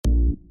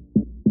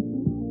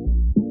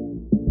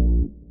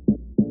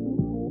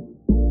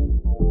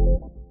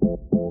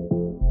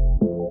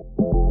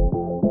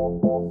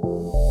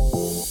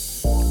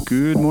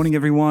Good morning,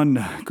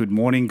 everyone. Good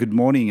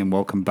morning, and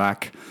welcome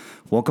back.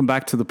 Welcome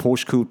back to the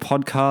Porsche Cooled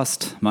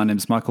podcast. My name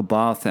is Michael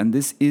Barth, and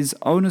this is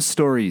Owner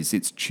Stories.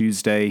 It's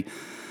Tuesday,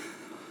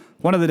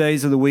 one of the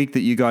days of the week that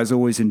you guys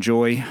always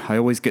enjoy. I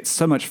always get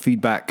so much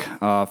feedback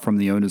from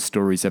the Owner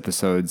Stories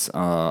episodes.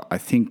 I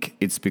think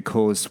it's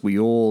because we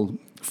all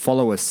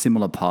follow a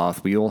similar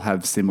path. We all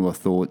have similar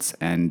thoughts,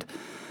 and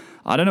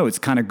I don't know. It's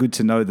kind of good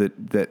to know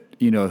that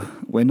you know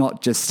we're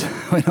not just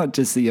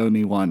the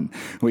only one.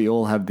 We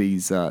all have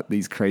these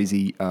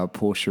crazy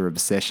Porsche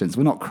obsessions.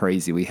 We're not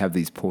crazy. We have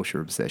these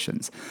Porsche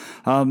obsessions.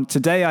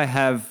 Today I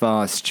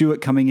have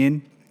Stuart coming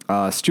in.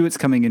 Stuart's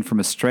coming in from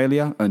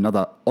Australia,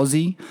 another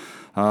Aussie.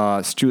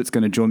 Stuart's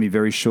going to join me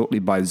very shortly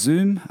by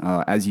Zoom.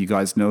 As you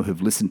guys know,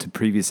 who've listened to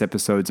previous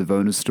episodes of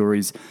Owner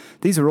Stories,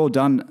 these are all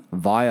done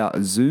via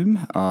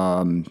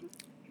Zoom.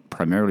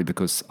 Primarily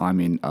because I'm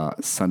in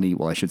sunny,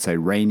 well, I should say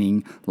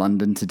raining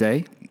London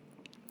today.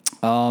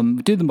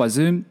 Do them by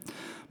Zoom.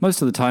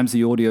 Most of the times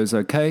the audio is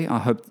okay. I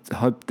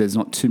hope there's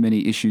not too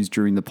many issues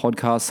during the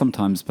podcast.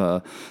 Sometimes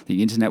the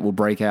internet will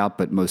break out,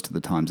 but most of the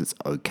times it's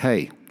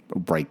okay.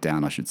 Or break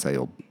down, I should say,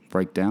 or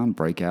break down,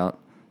 break out,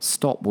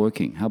 stop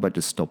working. How about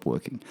just stop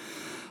working?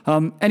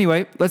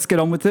 Anyway, let's get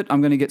on with it. I'm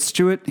going to get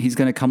Stuart. He's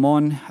going to come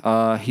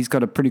on. He's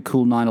got a pretty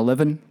cool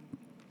 911.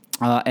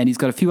 And he's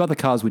got a few other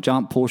cars which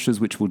aren't Porsches,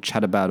 which we'll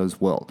chat about as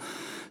well.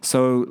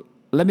 So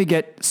let me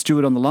get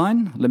Stuart on the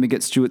line. Let me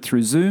get Stuart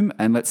through Zoom,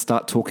 and let's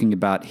start talking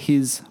about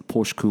his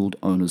Porsche Cooled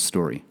Owner's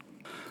Story.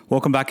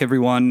 Welcome back,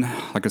 everyone.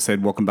 Like I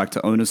said, welcome back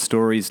to Owner's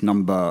Stories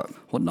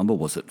what number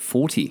was it?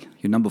 40.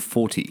 You're number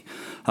 40.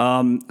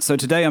 So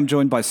today I'm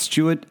joined by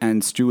Stuart,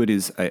 and Stuart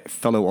is a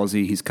fellow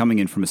Aussie. He's coming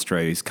in from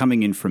Australia. He's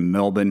coming in from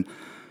Melbourne.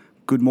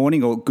 Good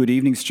morning or good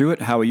evening,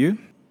 Stuart. How are you?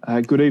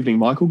 Good evening,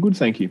 Michael. Good,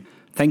 thank you.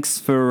 Thanks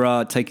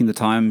for taking the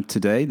time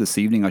this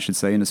evening, I should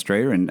say, in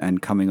Australia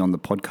and coming on the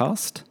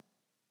podcast.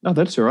 No,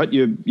 that's all right.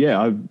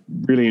 I've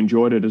really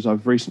enjoyed it as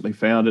I've recently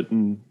found it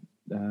and,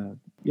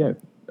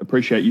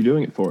 appreciate you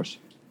doing it for us.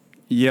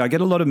 Yeah, I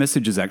get a lot of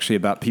messages actually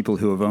about people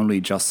who have only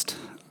just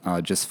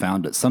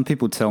found it. Some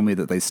people tell me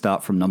that they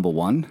start from number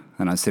one,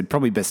 and I said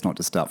probably best not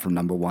to start from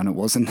number one. It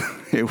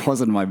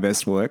wasn't my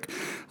best work,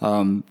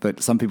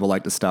 but some people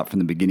like to start from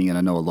the beginning, and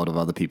I know a lot of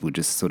other people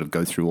just sort of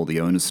go through all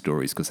the owner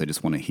stories because they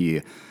just want to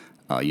hear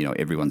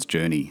everyone's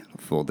journey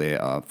for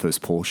their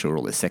first Porsche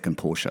or their second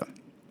Porsche.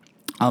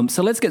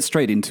 So let's get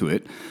straight into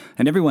it.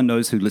 And everyone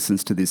knows who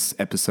listens to this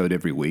episode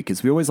every week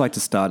is we always like to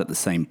start at the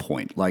same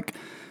point. Like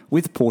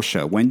with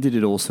Porsche, when did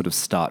it all sort of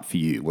start for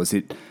you? Was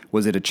it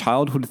a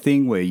childhood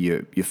thing where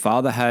your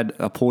father had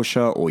a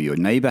Porsche or your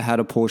neighbor had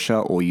a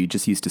Porsche or you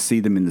just used to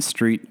see them in the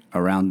streets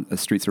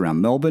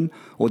around Melbourne?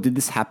 Or did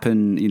this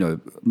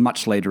happen,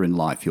 much later in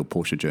life, your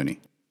Porsche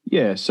journey?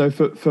 Yeah, so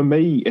for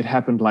me, it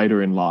happened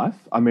later in life.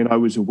 I mean, I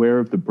was aware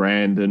of the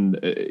brand and,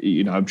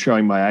 I'm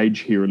showing my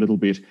age here a little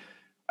bit.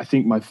 I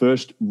think my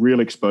first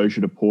real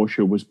exposure to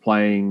Porsche was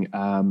playing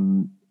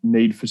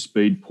Need for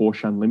Speed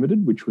Porsche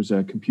Unlimited, which was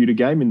a computer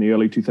game in the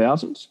early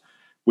 2000s,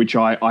 which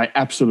I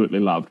absolutely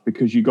loved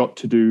because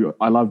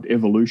I loved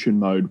evolution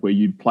mode where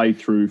you'd play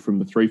through from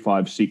the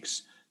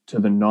 356 to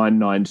the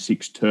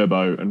 996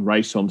 Turbo and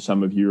race on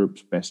some of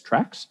Europe's best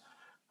tracks.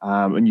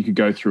 And you could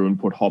go through and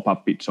put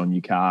hop-up bits on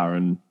your car.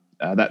 And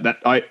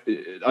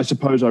I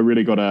suppose I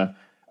really got a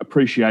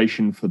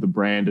appreciation for the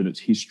brand and its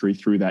history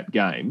through that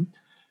game.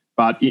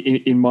 But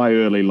in my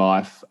early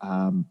life,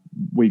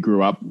 we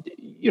grew up,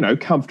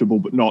 comfortable,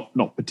 but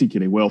not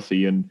particularly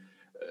wealthy. And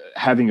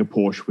having a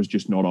Porsche was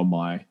just not on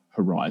my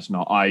horizon.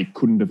 I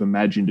couldn't have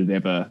imagined it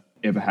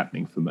ever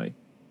happening for me.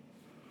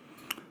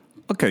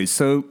 Okay,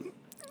 so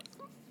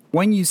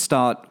when you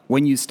start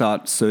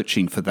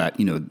searching for that,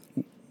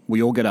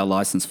 we all get our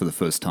license for the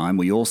first time.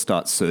 We all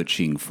start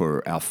searching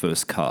for our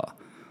first car.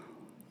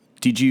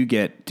 Did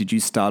you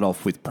start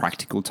off with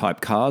practical type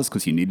cars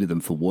because you needed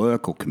them for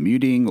work or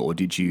commuting, or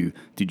did you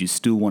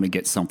still want to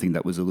get something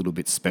that was a little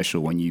bit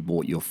special when you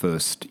bought your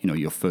first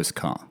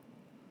car?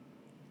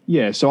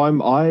 Yeah, so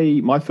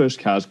my first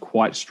car is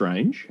quite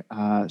strange.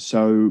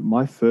 So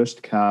my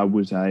first car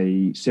was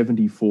a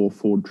 74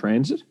 Ford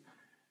Transit,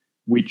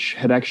 which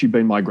had actually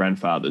been my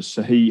grandfather's.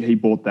 So he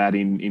bought that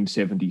in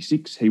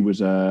 76. He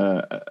was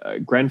a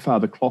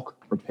grandfather clock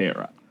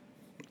repairer.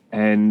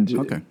 And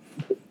okay.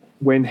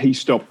 When he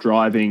stopped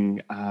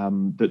driving,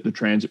 the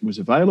Transit was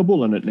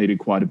available and it needed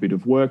quite a bit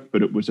of work,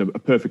 but it was a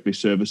perfectly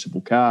serviceable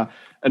car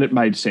and it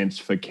made sense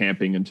for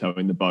camping and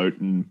towing the boat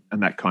and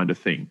that kind of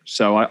thing.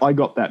 So I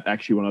got that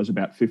actually when I was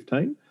about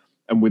 15.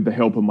 And with the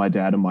help of my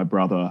dad and my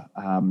brother,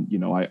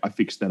 I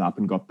fixed that up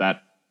and got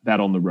that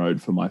on the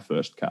road for my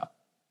first car.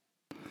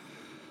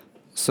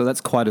 So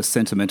that's quite a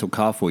sentimental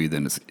car for you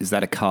then. Is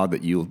that a car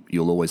that you'll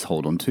always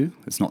hold on to?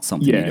 It's not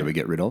something you never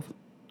get rid of?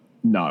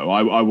 No,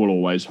 I will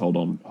always hold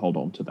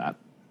on to that.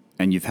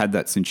 And you've had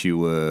that since you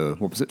were,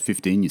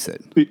 15 you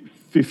said?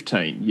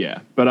 15,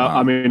 yeah. But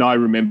wow. I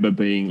remember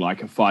being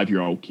like a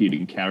 5-year-old kid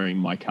and carrying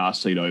my car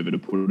seat over to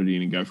put it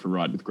in and go for a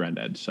ride with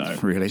Granddad. So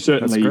really?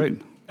 Certainly, that's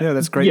great. Yeah,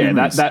 that's great. Yeah,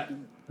 memories.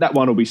 that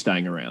one will be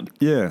staying around.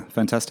 Yeah,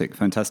 fantastic.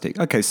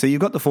 Okay, so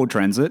you've got the Ford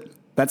Transit.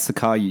 That's the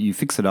car. You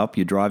fix it up.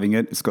 You're driving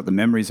it. It's got the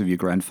memories of your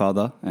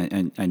grandfather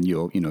and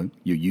your your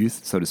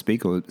youth, so to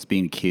speak, or it's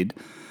being a kid.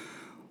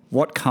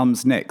 What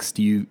comes next?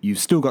 You've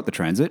still got the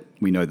Transit.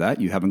 We know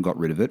that you haven't got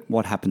rid of it.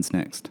 What happens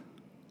next?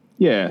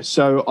 Yeah,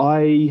 so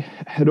I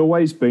had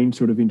always been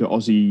sort of into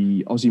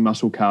Aussie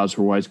muscle cars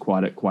were always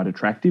quite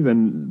attractive,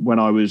 and when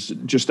I was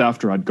just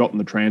after I'd gotten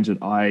the Transit,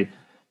 I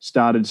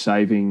started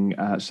saving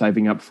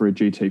up for a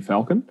GT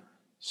Falcon.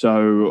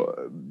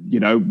 So,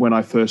 when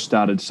I first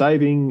started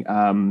saving,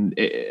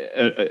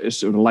 a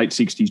sort of late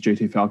 60s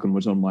GT Falcon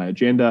was on my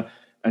agenda.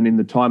 And in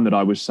the time that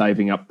I was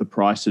saving up, the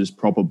prices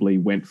probably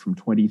went from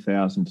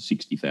 20,000 to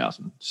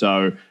 60,000.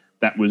 So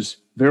that was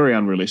very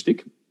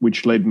unrealistic,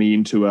 which led me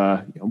into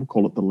we'll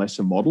call it the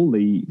lesser model,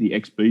 the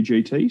XB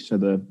GT, so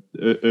the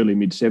early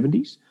mid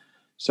 70s.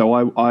 So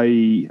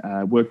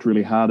I worked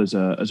really hard as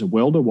a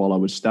welder while I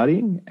was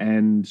studying,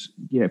 and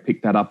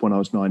picked that up when I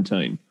was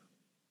 19.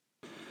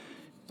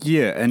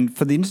 Yeah, and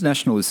for the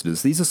international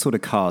listeners, these are sort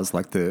of cars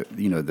like the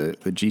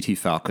GT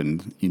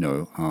Falcon,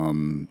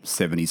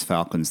 70s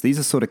Falcons. These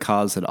are sort of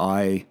cars that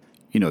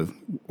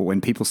when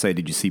people say,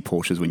 did you see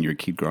Porsches when you were a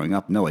kid growing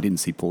up? No, I didn't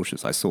see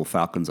Porsches. I saw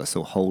Falcons, I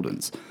saw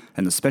Holdens.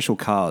 And the special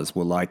cars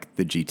were like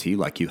the GT,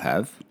 like you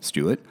have,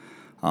 Stuart,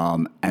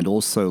 and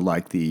also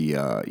like the,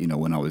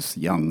 when I was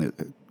young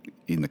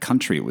in the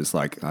country, it was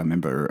like, I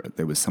remember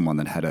there was someone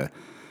that had a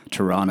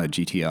Tirana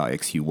GTR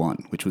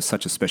XU1, which was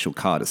such a special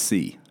car to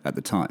see at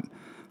the time.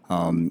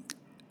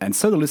 And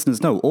so the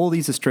listeners know, all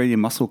these Australian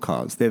muscle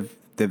cars,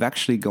 they've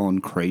actually gone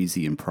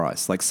crazy in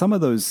price. Like some of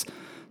those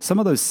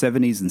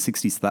 70s and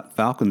 60s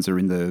Falcons are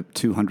in the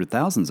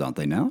 200,000s, aren't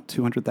they now?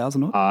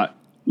 200,000 odd?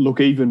 Look,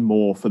 even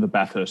more for the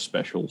Bathurst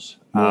specials.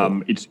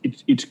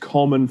 It's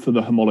common for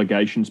the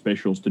homologation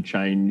specials to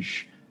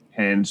change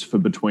hands for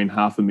between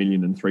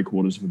 $500,000 and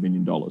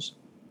 $750,000.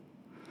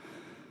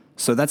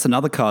 So that's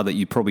another car that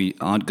you probably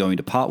aren't going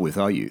to part with,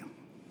 are you?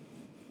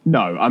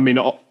 No, I mean,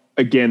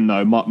 again,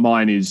 though,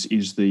 mine is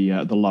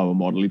the lower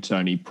model. It's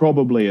only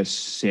probably a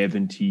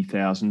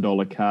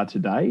 $70,000 car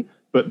today.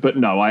 But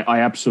no, I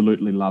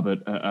absolutely love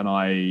it, and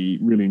I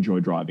really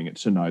enjoy driving it.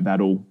 So no,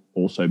 that'll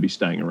also be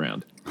staying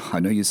around. I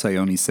know you say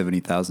only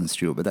 70,000,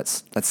 Stuart, but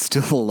that's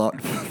still a lot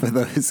for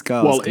those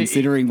cars,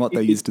 considering what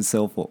they used to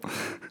sell for.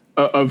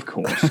 Of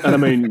course. And I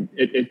mean,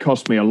 it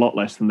cost me a lot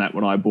less than that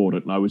when I bought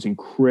it. And I was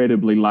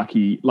incredibly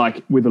lucky.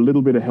 Like, with a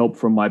little bit of help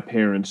from my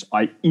parents,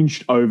 I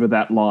inched over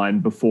that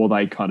line before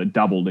they kind of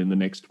doubled in the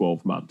next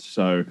 12 months.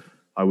 So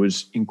I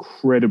was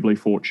incredibly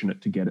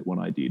fortunate to get it when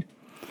I did.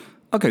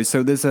 Okay,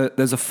 so there's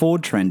a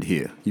Ford trend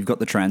here. You've got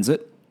the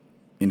Transit,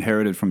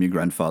 inherited from your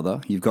grandfather.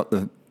 You've got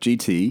the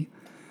GT.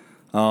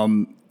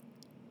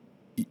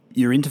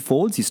 You're into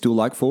Fords? You still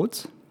like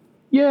Fords?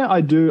 Yeah,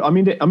 I do. I'm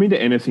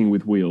into anything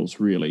with wheels,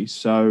 really.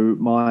 So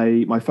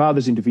my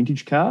father's into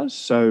vintage cars.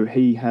 So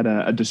he had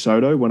a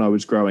DeSoto when I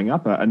was growing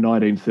up, a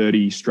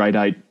 1930 straight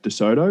 8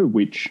 DeSoto,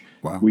 which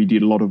we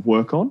did a lot of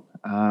work on.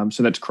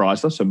 So that's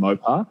Chrysler, so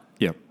Mopar.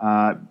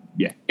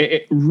 Yeah.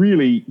 It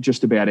really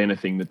just about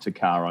anything that's a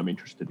car I'm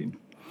interested in.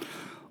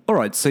 All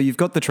right, so you've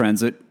got the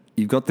Transit,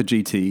 you've got the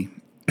GT.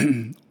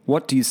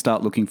 What do you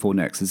start looking for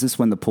next? Is this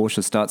when the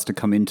Porsche starts to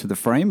come into the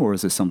frame, or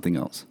is there something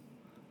else?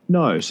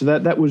 No, so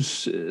that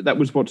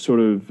was what sort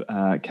of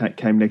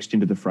came next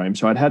into the frame.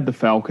 So I'd had the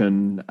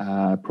Falcon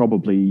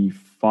probably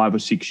 5 or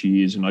 6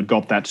 years, and I'd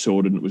got that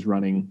sorted, and it was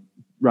running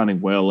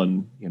well,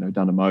 and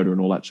done a motor and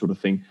all that sort of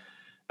thing.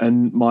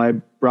 And my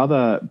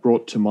brother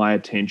brought to my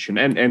attention,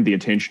 and the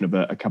attention of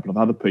a couple of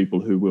other people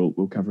who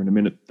we'll cover in a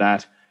minute,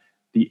 that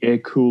the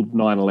air-cooled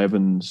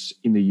 911s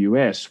in the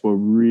US were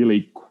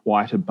really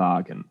quite a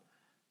bargain.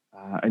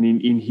 And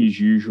in his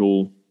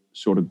usual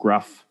sort of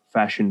gruff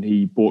fashion,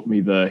 he bought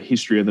me the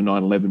History of the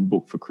 911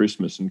 book for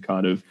Christmas and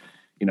kind of,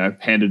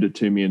 handed it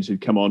to me and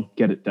said, "Come on,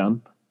 get it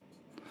done."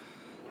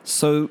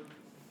 So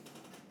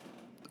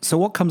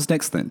what comes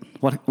next then?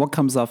 What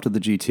comes after the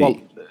GT? Well,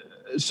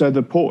 so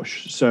the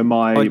Porsche. So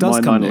my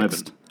 911.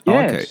 Next.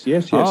 Yes,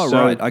 yes. Oh,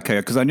 so, right. Okay,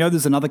 because I know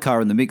there's another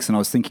car in the mix, and I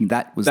was thinking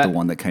that was the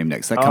one that came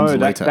next. That comes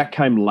later. That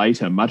came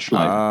later, much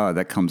later. Ah,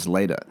 that comes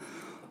later.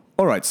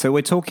 All right, so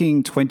we're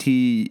talking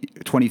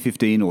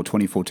 2015 or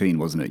 2014,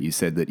 wasn't it? You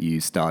said that you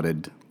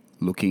started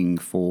looking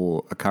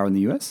for a car in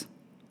the US?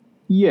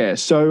 Yeah,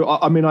 so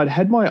I mean, I'd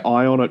had my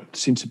eye on it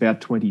since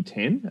about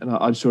 2010, and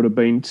I'd sort of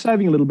been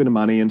saving a little bit of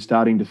money and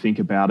starting to think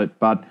about it,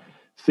 but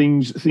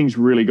things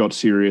really got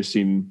serious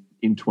in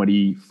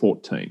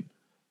 2014.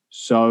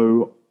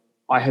 So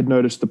I had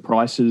noticed the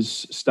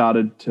prices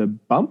started to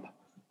bump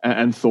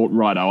and thought,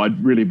 righto,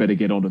 I'd really better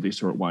get onto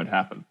this or it won't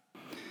happen.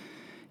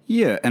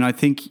 Yeah, and I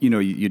think,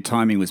 your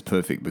timing was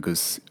perfect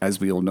because,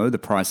 as we all know, the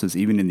prices,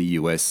 even in the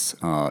US,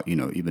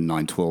 even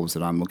 912s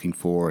that I'm looking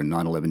for and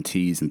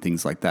 911Ts and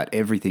things like that,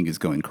 everything is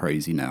going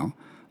crazy now.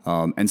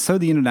 And so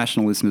the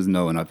international listeners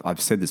know, and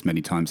I've said this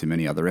many times in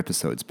many other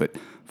episodes, but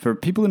for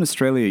people in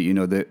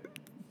Australia,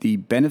 the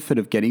benefit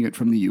of getting it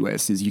from the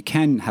US is you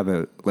can have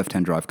a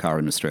left-hand drive car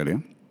in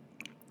Australia,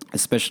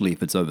 especially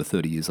if it's over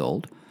 30 years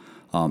old.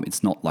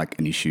 It's not like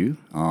an issue.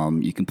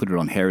 You can put it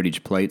on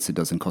heritage plates. It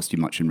doesn't cost you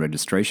much in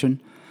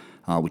registration,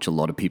 which a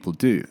lot of people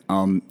do.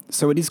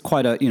 So it is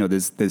quite a,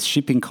 there's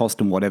shipping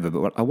cost and whatever,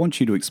 but I want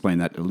you to explain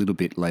that a little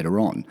bit later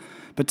on.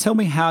 But tell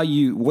me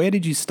where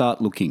did you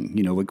start looking?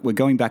 We're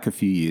going back a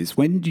few years.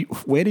 Where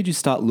did you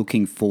start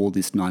looking for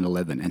this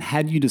 911? And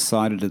had you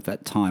decided at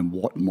that time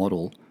what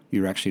model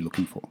you're actually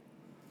looking for?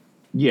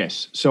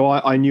 Yes. So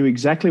I knew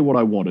exactly what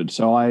I wanted.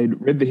 So I'd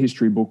read the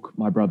history book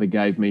my brother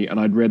gave me, and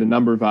I'd read a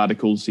number of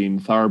articles in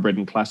Thoroughbred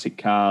and Classic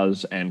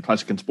Cars and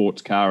Classic and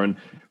Sports Car, and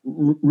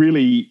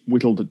really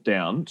whittled it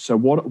down. So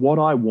what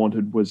I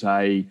wanted was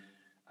a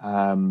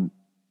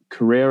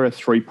Carrera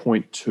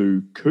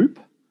 3.2 coupe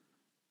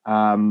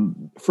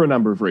for a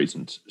number of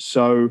reasons.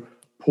 So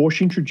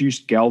Porsche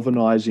introduced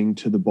galvanizing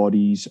to the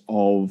bodies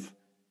of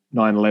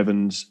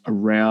 911s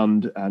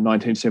around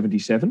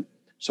 1977.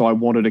 So I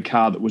wanted a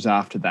car that was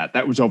after that.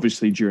 That was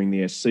obviously during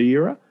the SC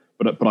era,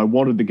 but I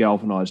wanted the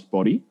galvanized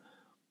body.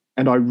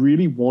 And I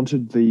really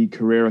wanted the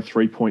Carrera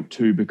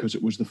 3.2 because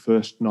it was the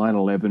first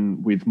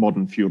 911 with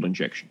modern fuel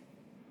injection.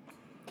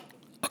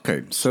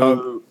 Okay,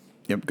 so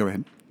yep, go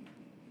ahead.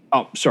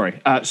 Oh,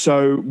 sorry.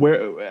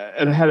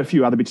 And I had a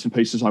few other bits and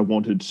pieces I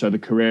wanted. So the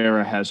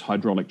Carrera has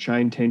hydraulic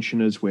chain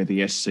tensioners where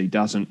the SC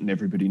doesn't, and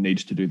everybody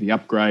needs to do the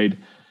upgrade.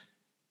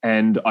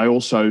 And I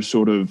also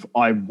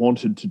I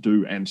wanted to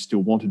do and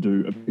still want to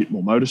do a bit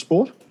more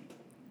motorsport.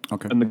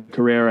 Okay. And the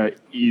Carrera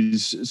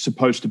is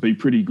supposed to be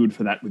pretty good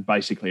for that with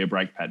basically a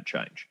brake pad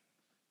change.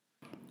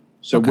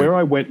 So where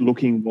I went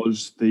looking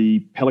was the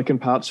Pelican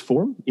Parts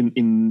Forum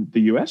in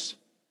the US.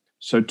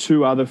 So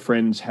two other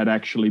friends had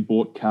actually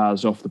bought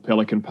cars off the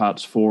Pelican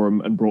Parts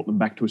Forum and brought them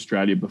back to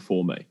Australia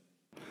before me.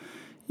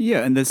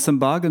 Yeah, and there's some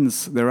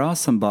bargains. There are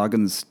some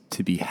bargains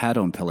to be had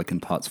on Pelican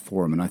Parts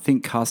Forum, and I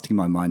think casting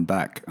my mind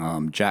back,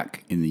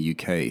 Jack in the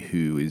UK,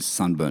 who is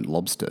Sunburnt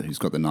Lobster, who's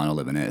got the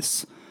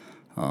 911S.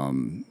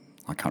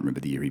 I can't remember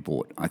the year he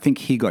bought. I think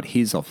he got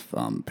his off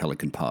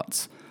Pelican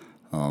Parts,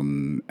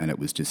 and it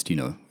was just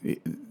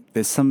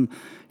there's some.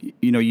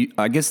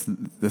 I guess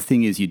the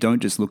thing is you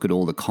don't just look at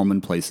all the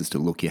common places to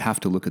look. You have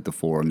to look at the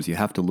forums. You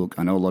have to look.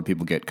 I know a lot of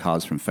people get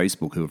cars from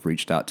Facebook who have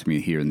reached out to me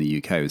here in the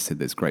UK who said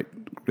they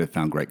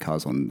found great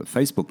cars on the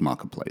Facebook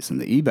marketplace and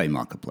the eBay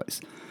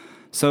marketplace.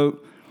 So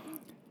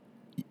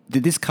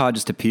did this car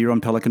just appear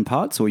on Pelican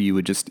Parts, or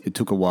it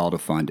took a while to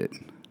find it?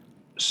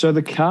 So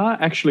the car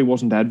actually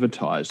wasn't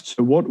advertised.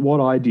 So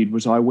what I did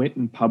was I went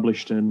and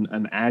published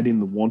an ad in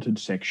the wanted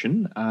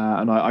section,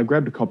 and I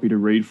grabbed a copy to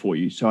read for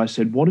you. So I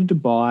said, wanted to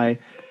buy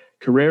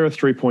Carrera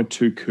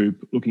 3.2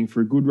 coupe, looking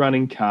for a good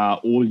running car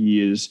all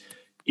years,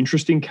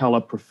 interesting colour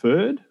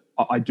preferred.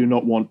 I do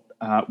not want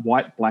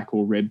white, black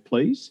or red,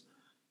 please.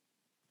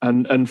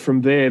 And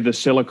from there, the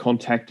seller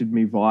contacted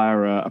me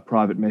via a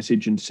private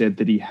message and said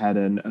that he had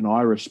an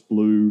iris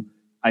blue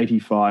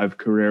 85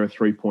 Carrera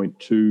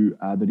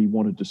 3.2 that he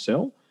wanted to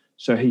sell.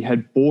 So he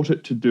had bought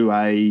it to do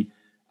a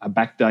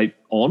backdate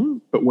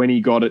on, but when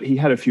he got it, he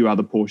had a few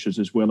other Porsches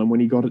as well. And when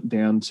he got it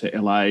down to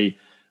LA,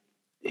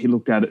 he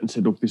looked at it and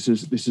said, look, this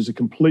is a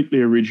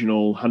completely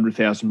original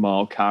 100,000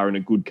 mile car in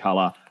a good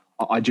color.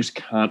 I just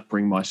can't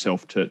bring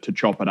myself to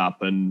chop it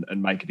up and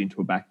make it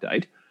into a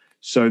backdate.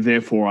 So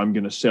therefore I'm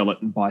going to sell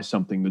it and buy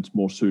something that's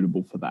more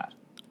suitable for that.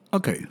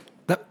 Okay.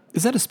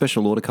 Is that a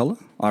special order color,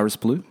 iris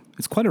blue?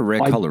 It's quite a rare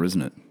color,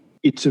 isn't it?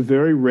 It's a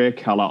very rare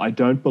color. I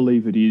don't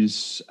believe it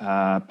is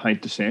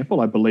paint to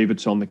sample. I believe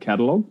it's on the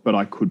catalog, but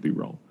I could be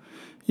wrong.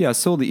 Yeah, I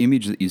saw the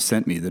image that you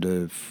sent me that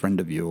a friend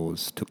of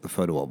yours took the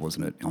photo of,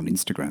 wasn't it, on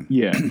Instagram?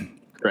 Yeah,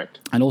 correct.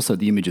 And also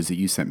the images that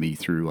you sent me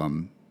through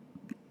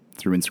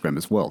Instagram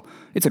as well.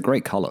 It's a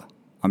great color.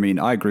 I mean,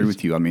 I agree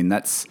with you. I mean,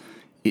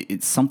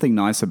 it's something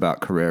nice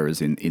about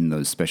Carreras in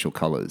those special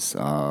colors.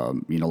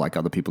 Like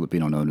other people have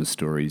been on Owner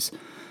Stories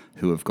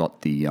who have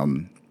got the,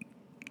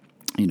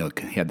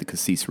 had the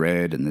Cassis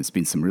red, and there's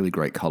been some really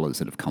great colors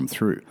that have come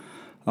through.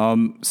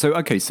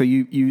 So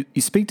you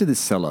speak to this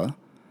seller,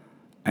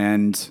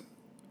 and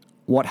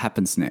what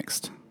happens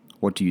next?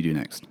 What do you do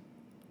next?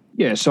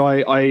 Yeah, so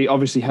I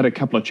obviously had a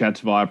couple of chats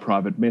via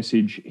private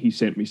message. He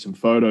sent me some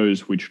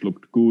photos which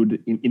looked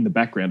good. In the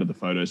background of the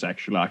photos,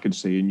 actually, I could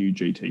see a new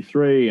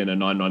GT3 and a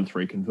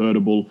 993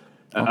 convertible.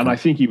 Okay. And I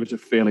think he was a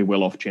fairly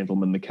well-off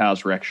gentleman. The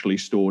cars were actually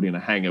stored in a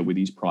hangar with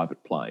his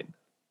private plane.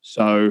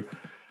 So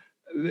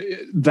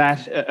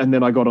that, and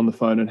then I got on the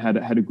phone and had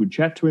a good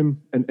chat to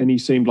him, and he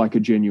seemed like a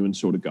genuine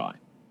sort of guy.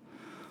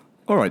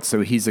 All right,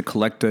 so he's a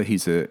collector,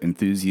 he's an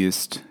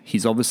enthusiast.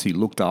 He's obviously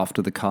looked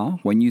after the car.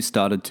 When you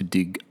started to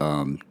dig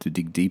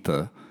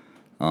deeper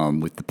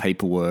with the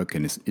paperwork,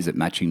 and is it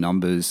matching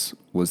numbers?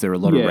 Was there a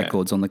lot of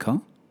records on the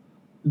car?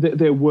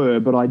 There were,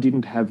 but I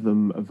didn't have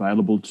them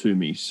available to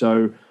me.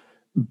 So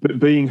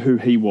being who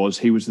he was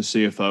the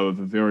CFO of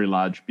a very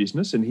large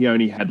business, and he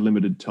only had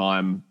limited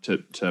time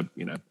to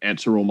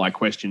answer all my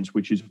questions,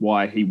 which is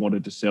why he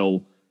wanted to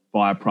sell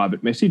via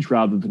private message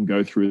rather than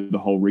go through the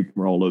whole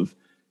rigmarole of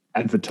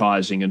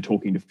advertising and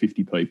talking to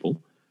 50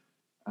 people.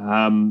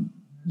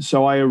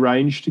 So I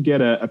arranged to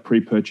get a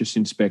pre-purchase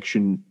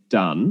inspection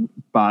done,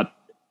 but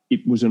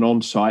it was an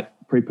on-site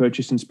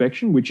pre-purchase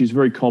inspection, which is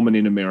very common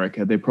in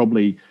America. They're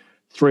probably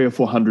 $300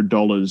 or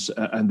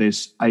 $400, and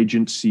there's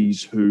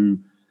agencies who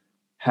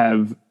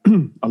have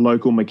a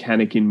local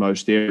mechanic in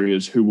most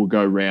areas who will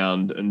go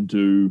around and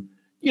do,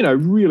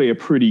 really a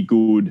pretty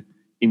good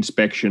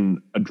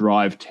inspection, a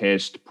drive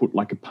test, put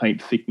like a paint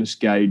thickness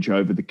gauge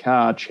over the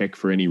car, check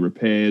for any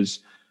repairs.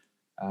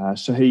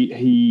 So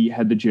he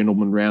had the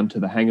gentleman round to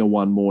the hangar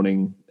one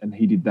morning, and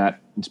he did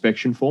that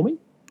inspection for me.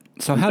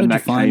 So how did you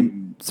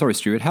find? Sorry,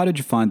 Stuart. How did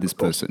you find this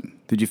person?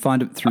 Did you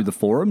find it through the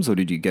forums, or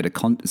did you get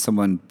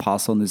someone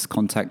pass on this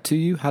contact to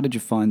you? How did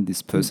you find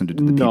this person to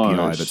do the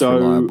PPI that's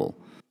reliable?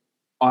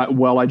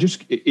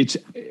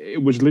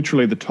 It was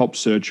literally the top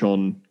search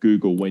on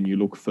Google when you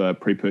look for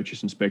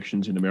pre-purchase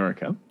inspections in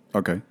America.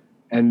 Okay.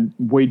 And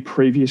we'd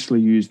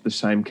previously used the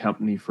same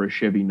company for a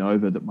Chevy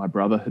Nova that my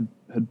brother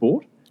had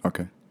bought.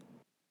 Okay.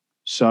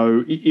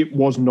 So it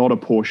was not a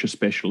Porsche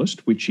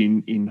specialist, which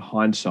in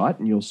hindsight,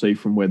 and you'll see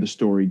from where the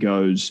story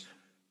goes,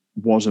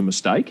 was a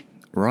mistake.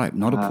 Right,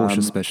 not a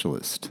Porsche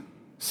specialist.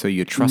 So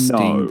you're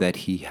trusting that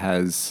he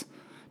has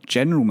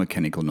general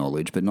mechanical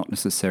knowledge, but not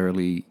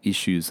necessarily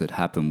issues that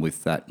happen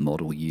with that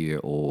model year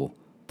or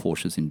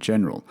Porsches in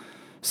general.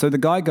 So the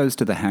guy goes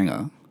to the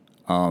hangar.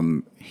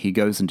 He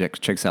goes and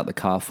checks out the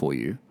car for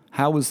you.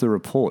 How was the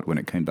report when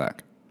it came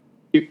back?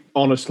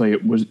 Honestly,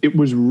 it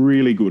was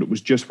really good. It was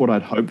just what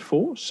I'd hoped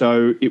for.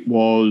 So it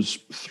was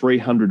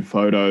 300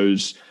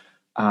 photos.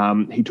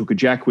 He took a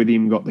jack with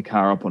him, got the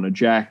car up on a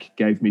jack,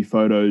 gave me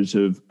photos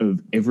of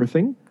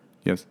everything.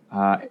 Yes.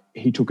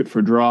 He took it for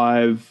a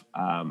drive.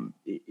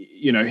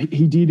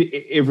 He did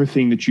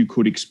everything that you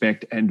could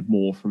expect and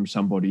more from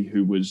somebody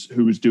who was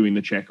doing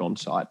the check on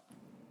site.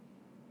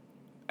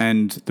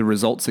 And the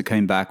results that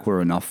came back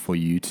were enough for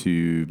you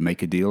to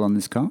make a deal on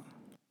this car?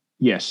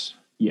 Yes.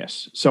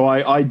 So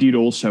I did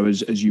also,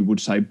 as you would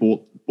say,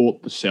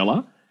 bought the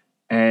seller,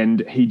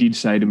 and he did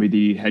say to me that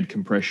he had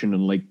compression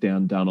and leak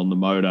down done on the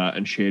motor,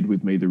 and shared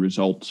with me the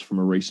results from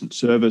a recent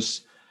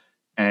service.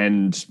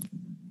 And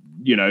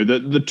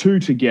the two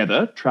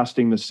together,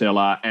 trusting the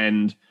seller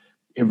and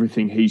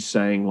everything he's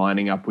saying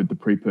lining up with the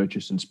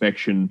pre-purchase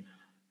inspection,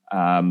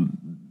 I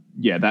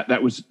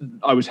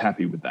was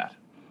happy with that.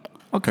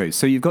 Okay,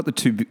 so you've got the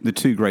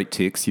two great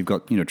ticks. You've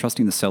got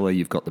trusting the seller.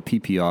 You've got the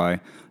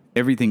PPI.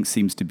 Everything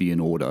seems to be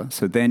in order.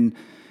 So then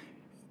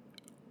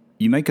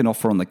you make an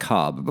offer on the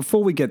car. But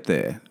before we get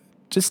there,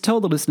 just tell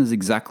the listeners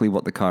exactly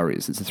what the car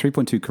is. It's a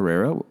 3.2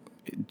 Carrera.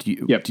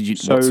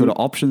 What sort of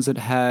options it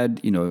had?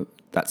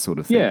 That sort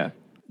of thing.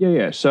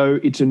 Yeah. So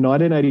it's a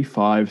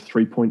 1985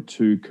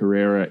 3.2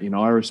 Carrera in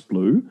iris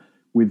blue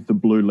with the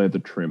blue leather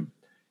trim.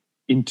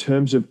 In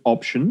terms of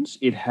options,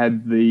 it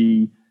had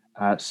the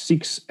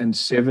 6 and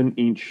 7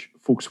 inch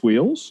Fuchs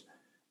wheels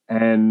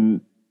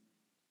and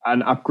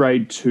an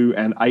upgrade to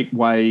an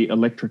 8-way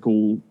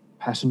electrical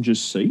passenger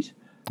seat,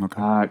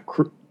 okay.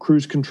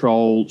 Cruise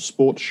control,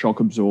 sports shock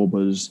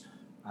absorbers,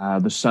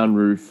 the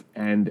sunroof,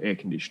 and air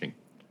conditioning.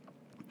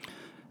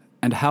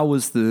 And how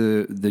was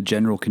the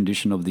general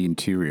condition of the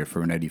interior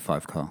for an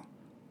 85 car?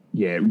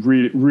 Yeah,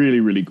 really, really,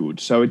 really good.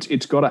 So it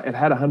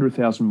had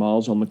 100,000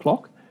 miles on the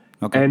clock.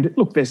 Okay. And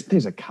look,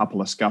 there's a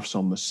couple of scuffs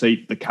on the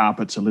seat. The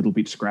carpet's a little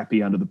bit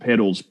scrappy under the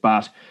pedals,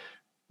 but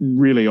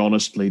really,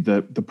 honestly,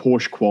 the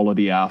Porsche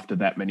quality after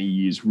that many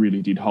years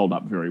really did hold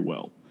up very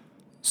well.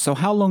 So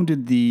how long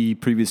did the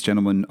previous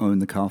gentleman own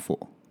the car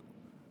for?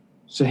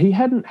 So he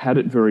hadn't had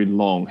it very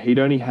long. He'd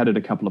only had it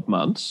a couple of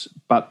months,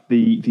 but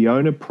the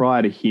owner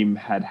prior to him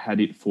had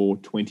it for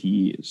 20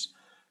 years.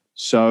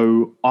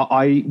 So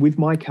I with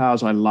my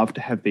cars, I love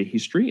to have their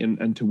history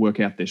and to work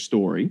out their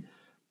story.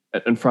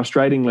 And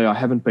frustratingly, I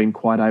haven't been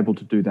quite able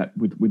to do that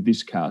with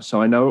this car.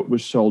 So I know it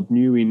was sold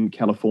new in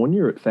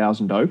California at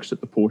Thousand Oaks at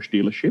the Porsche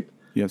dealership.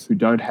 Yes. Who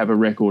don't have a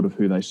record of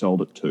who they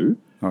sold it to.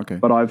 Okay.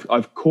 But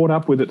I've caught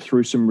up with it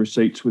through some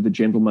receipts with a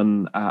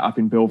gentleman up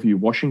in Bellevue,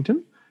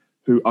 Washington,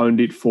 who owned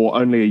it for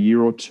only a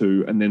year or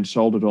two and then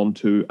sold it on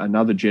to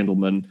another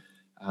gentleman.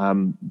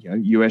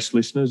 US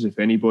listeners, if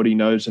anybody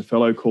knows a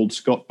fellow called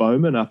Scott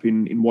Bowman up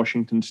in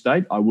Washington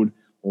State, I would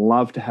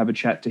love to have a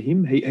chat to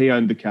him. He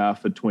owned the car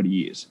for 20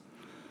 years.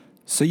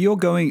 So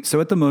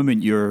at the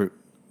moment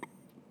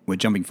we're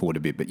jumping forward a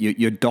bit, but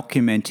you're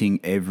documenting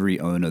every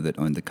owner that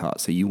owned the car.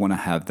 So you want to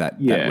have that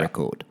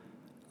record.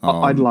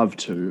 I'd love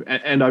to.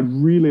 And I'd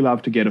really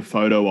love to get a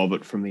photo of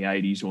it from the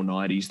 80s or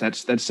 90s.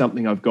 That's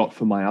something I've got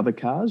for my other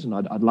cars, and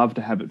I'd love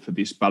to have it for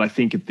this. But I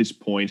think at this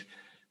point,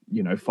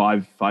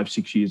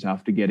 5-6 years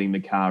after getting the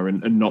car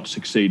and not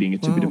succeeding,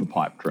 it's a bit of a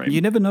pipe dream. You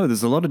never know.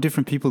 There's a lot of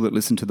different people that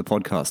listen to the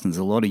podcast, and there's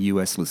a lot of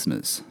US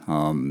listeners.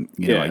 Our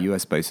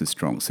US base is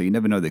strong. So you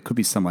never know. There could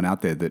be someone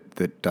out there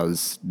that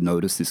does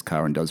notice this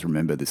car and does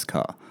remember this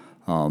car.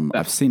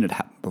 I've seen it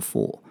happen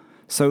before.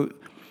 So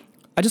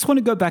I just want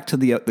to go back to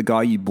the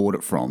guy you bought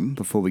it from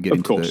before we get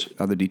into the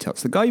other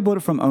details. The guy you bought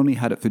it from only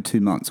had it for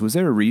 2 months. Was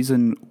there a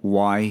reason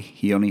why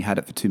he only had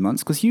it for 2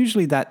 months? Because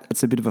usually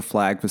it's a bit of a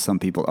flag for some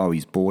people. Oh,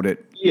 he's bought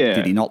it. Yeah.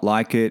 Did he not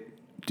like it?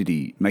 Did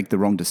he make the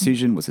wrong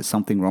decision? Was there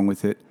something wrong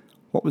with it?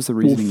 What was the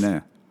reasoning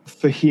there?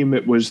 For him,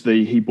 it was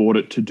he bought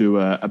it to do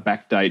a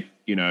backdate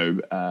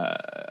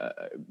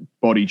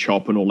body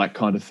chop and all that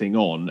kind of thing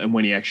on. And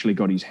when he actually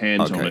got his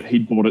hands on it,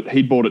 he'd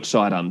bought it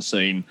sight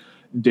unseen.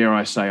 Dare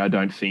I say, I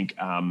don't think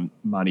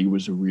money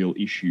was a real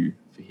issue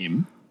for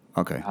him.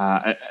 Okay.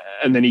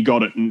 And then he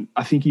got it, and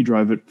I think he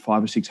drove it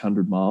 500 or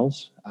 600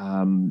 miles,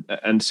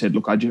 and said,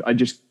 "Look, I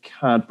just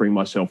can't bring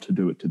myself to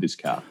do it to this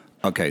car."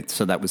 Okay,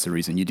 so that was the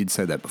reason. You did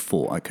say that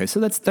before. Okay, so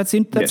that's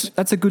Yes.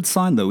 that's a good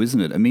sign, though, isn't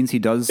it? It means he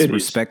does It is.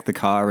 respect the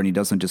car, and he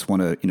doesn't just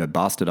want to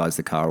bastardize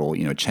the car or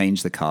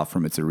change the car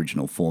from its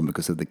original form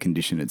because of the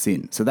condition it's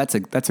in. So that's a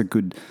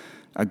good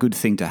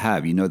thing to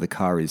have. The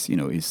car is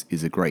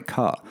a great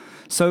car.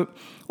 So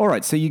all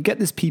right, so you get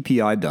this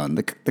PPI done.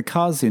 The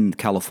car's in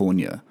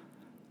California.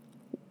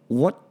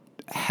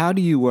 How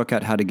do you work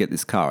out how to get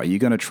this car? Are you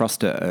going to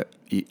trust are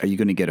you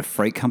going to get a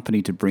freight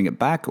company to bring it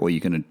back, or are you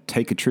going to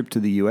take a trip to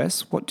the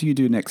US? What do you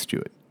do next,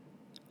 Stuart?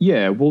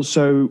 Yeah, well,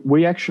 so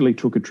we actually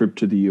took a trip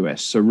to the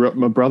US. So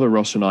my brother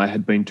Ross and I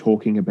had been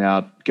talking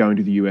about going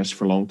to the US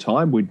for a long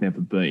time. We'd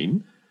never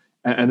been.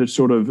 And it's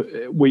sort of,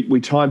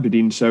 we timed it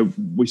in. So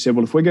we said,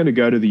 well, if we're going to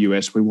go to the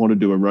US, we want to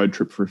do a road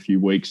trip for a few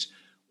weeks.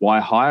 Why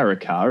hire a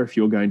car if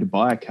you're going to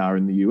buy a car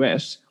in the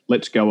US?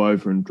 Let's go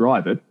over and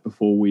drive it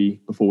before we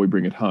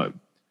bring it home.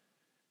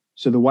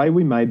 So the way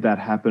we made that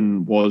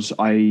happen was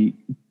I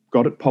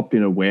got it popped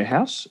in a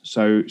warehouse.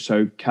 So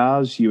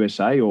Cars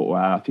USA, or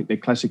I think they're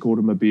Classic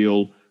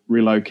Automobile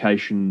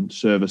Relocation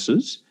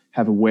Services,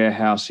 have a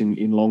warehouse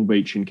in Long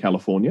Beach in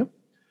California.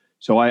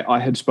 So I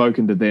had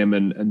spoken to them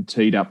and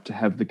teed up to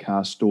have the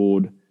car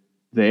stored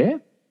there.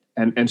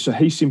 And so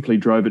he simply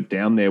drove it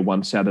down there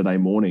one Saturday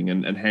morning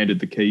and handed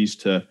the keys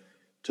to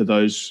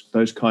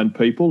those kind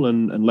people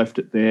and left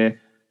it there.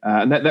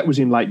 And that was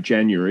in late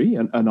January,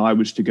 and I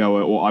was to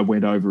go, or I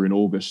went over in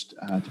August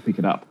to pick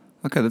it up.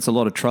 Okay, that's a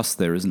lot of trust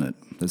there, isn't it?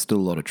 There's still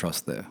a lot of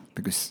trust there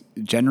because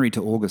January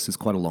to August is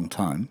quite a long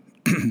time.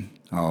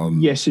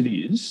 Yes, it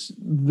is.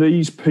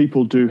 These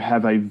people do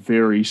have a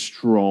very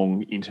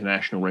strong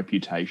international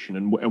reputation,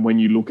 and when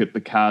you look at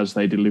the cars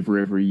they deliver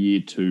every year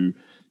to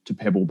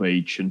Pebble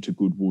Beach and to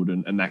Goodwood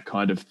and that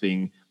kind of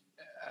thing,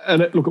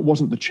 and it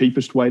wasn't the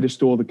cheapest way to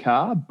store the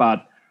car,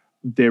 but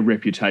their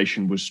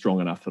reputation was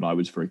strong enough that I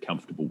was very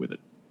comfortable with it.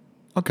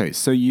 Okay,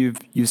 so you've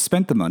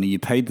spent the money, you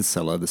paid the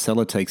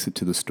seller takes it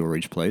to the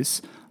storage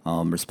place,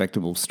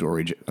 respectable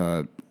storage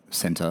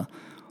center.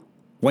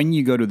 When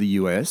you go to the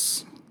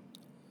US,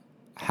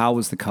 how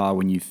was the car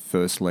when you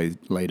first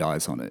laid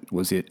eyes on it?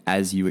 Was it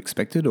as you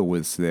expected, or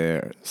was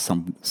there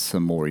some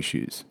more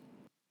issues?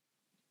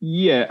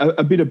 Yeah,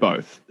 a bit of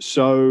both.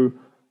 So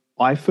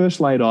I first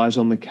laid eyes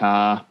on the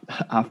car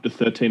after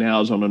 13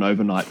 hours on an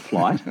overnight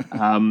flight.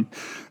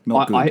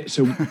 Not good.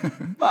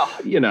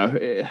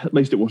 At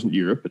least it wasn't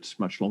Europe. It's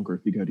much longer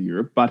if you go to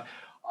Europe. But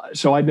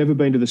so I'd never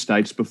been to the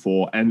States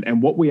before.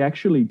 And what we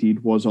actually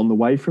did was on the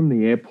way from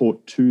the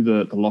airport to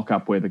the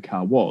lockup where the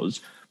car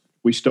was,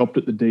 we stopped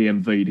at the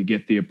DMV to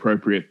get the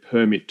appropriate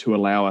permit to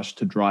allow us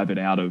to drive it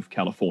out of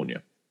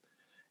California.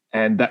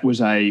 And that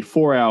was a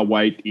 4-hour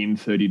wait in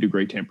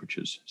 30-degree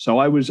temperatures. So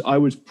I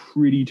was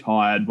pretty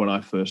tired when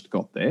I first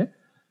got there,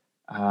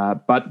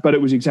 but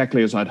it was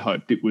exactly as I'd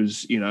hoped. It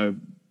was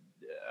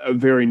a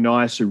very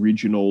nice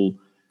original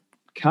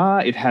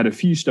car. It had a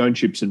few stone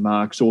chips and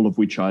marks, all of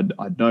which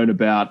I'd known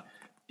about.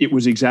 It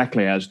was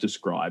exactly as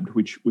described,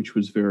 which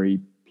was very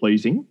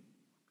pleasing.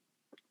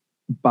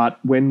 But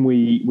when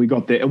we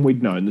got there, and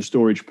we'd known, the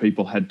storage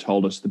people had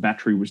told us the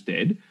battery was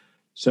dead.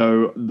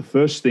 So the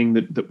first thing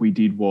that we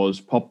did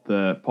was pop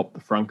the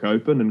frunk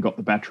open and got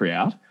the battery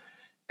out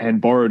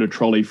and borrowed a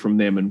trolley from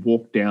them and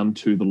walked down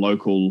to the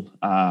local,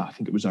 I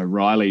think it was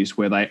O'Reilly's,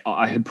 where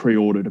I had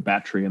pre-ordered a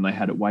battery and they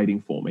had it waiting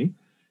for me.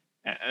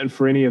 And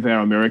for any of our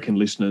American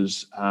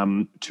listeners,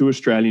 2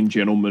 Australian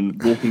gentlemen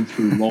walking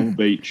through Long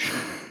Beach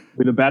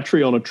with a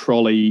battery on a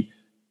trolley,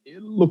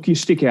 look, you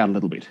stick out a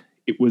little bit.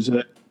 It was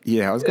a...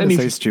 Yeah, I was going to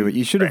say, Stuart,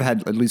 you should have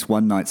had at least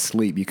one night's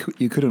sleep.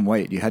 You couldn't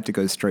wait. You had to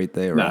go straight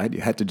there, right?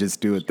 You had to just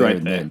do it there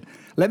and then.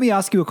 Let me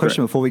ask you a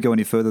question before we go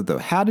any further, though.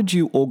 How did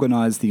you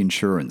organize the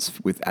insurance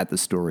at the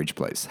storage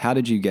place? How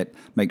did you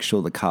make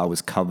sure the car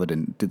was covered?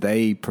 And did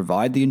they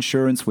provide the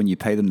insurance when you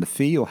pay them the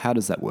fee, or how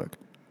does that work?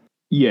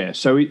 Yeah,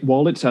 so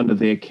while it's under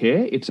their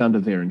care, it's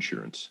under their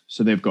insurance.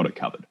 So they've got it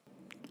covered.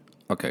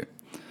 Okay.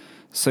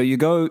 So you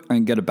go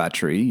and get a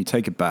battery. You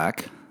take it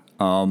back.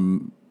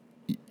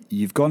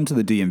 You've gone to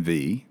the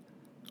DMV.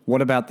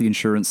 What about the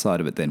insurance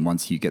side of it then,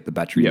 once you get the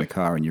battery in the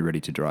car and you're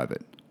ready to drive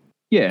it?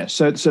 Yeah,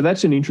 so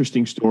that's an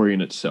interesting story in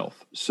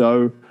itself.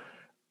 So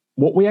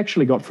what we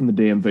actually got from the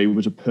DMV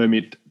was a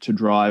permit to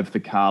drive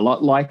the car,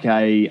 like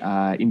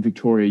in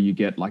Victoria you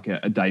get like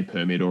a day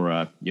permit or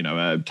a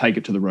take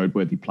it to the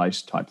roadworthy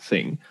place type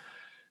thing.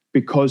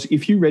 Because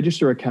if you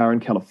register a car in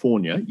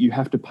California, you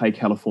have to pay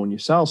California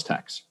sales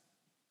tax,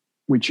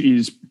 which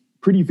is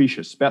pretty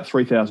vicious, about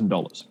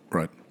 $3,000.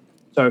 Right.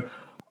 So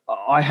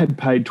I had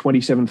paid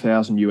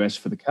 $27,000 US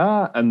for the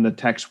car, and the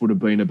tax would have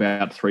been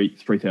about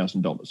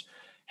 $3,000.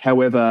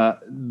 However,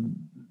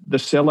 the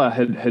seller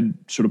had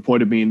sort of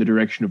pointed me in the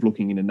direction of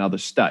looking in another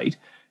state,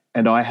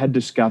 And I had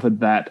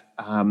discovered that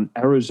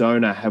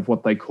Arizona have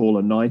what they call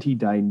a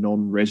 90-day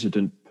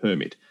non-resident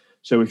permit.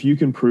 So if you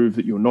can prove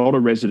that you're not a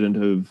resident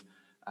of,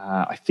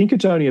 I think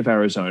it's only of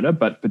Arizona,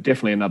 but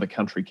definitely another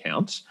country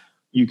counts,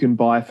 you can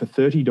buy for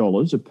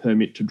 $30 a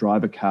permit to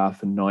drive a car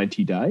for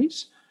 90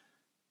 days.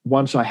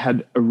 Once I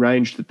had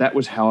arranged that that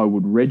was how I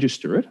would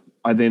register it,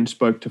 I then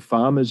spoke to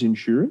Farmers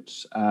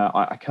Insurance.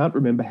 I can't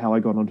remember how I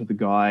got onto the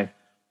guy.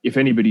 If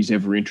anybody's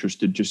ever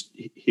interested, just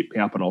hit me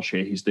up and I'll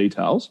share his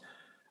details.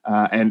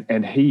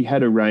 And he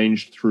had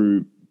arranged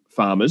through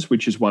Farmers,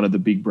 which is one of the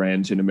big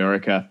brands in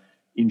America,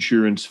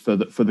 insurance for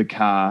the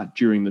car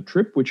during the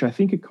trip, which I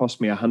think it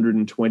cost me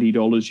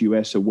 $120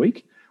 US a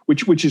week,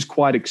 which is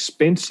quite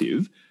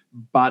expensive.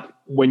 But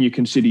when you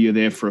consider you're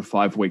there for a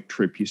 5-week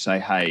trip, you say,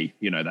 hey,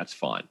 that's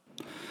fine.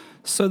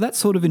 So that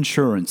sort of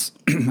insurance,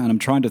 and I'm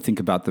trying to think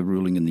about the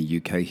ruling in the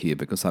UK here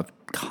because I've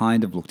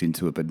kind of looked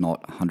into it, but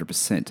not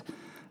 100%.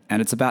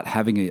 And it's about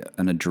having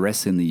an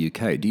address in the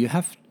UK.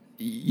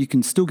 You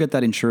can still get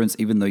that insurance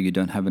even though you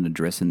don't have an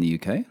address in the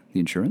UK, the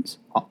insurance?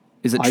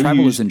 Is it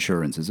traveller's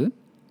insurance, is it?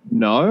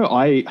 No,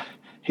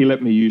 he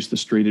let me use the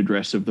street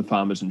address of the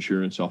Farmers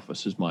Insurance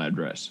office as my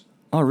address.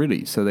 Oh,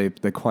 really? So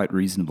they're quite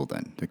reasonable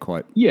then. They're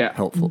quite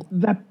helpful.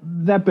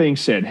 That being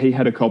said, he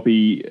had a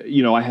copy.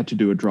 I had to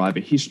do a driver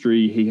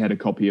history. He had a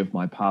copy of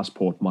my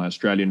passport, my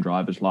Australian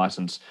driver's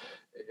license.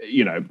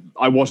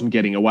 I wasn't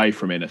getting away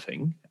from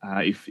anything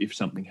if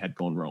something had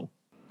gone wrong.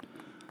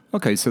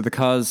 Okay, so the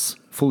car's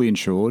fully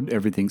insured.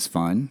 Everything's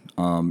fine.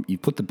 You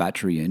put the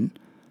battery in.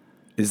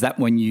 Is that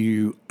when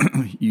you've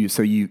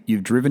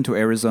driven to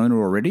Arizona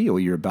already, or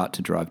you're about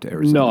to drive to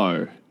Arizona?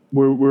 No.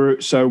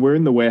 We're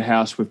in the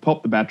warehouse. We've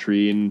popped the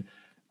battery in.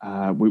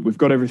 We've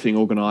got everything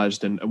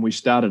organised, and we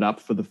started up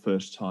for the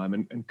first time.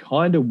 And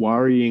kind of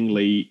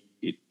worryingly,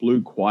 it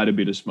blew quite a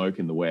bit of smoke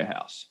in the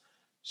warehouse.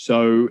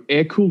 So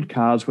air-cooled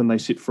cars, when they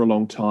sit for a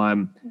long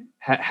time,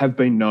 have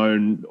been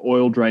known,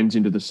 oil drains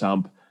into the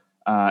sump,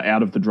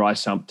 out of the dry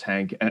sump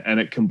tank, and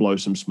it can blow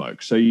some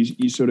smoke. So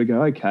you sort of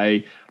go,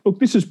 okay, look,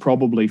 this is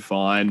probably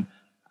fine.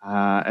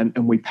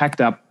 And we packed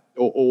up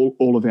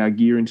all of our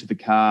gear into the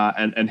car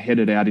and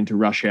headed out into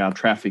rush hour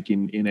traffic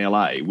in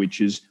LA,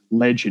 which is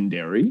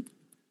legendary,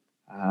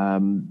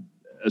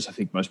 as I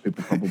think most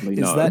people probably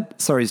know.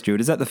 Sorry, Stuart,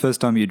 is that the first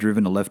time you've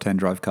driven a left-hand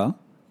drive car?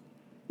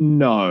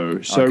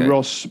 No. So okay.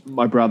 Ross,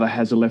 my brother,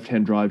 has a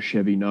left-hand drive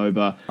Chevy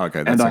Nova.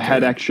 Okay, and I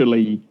had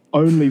actually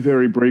only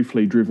very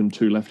briefly driven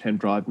 2 left-hand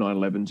drive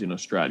 911s in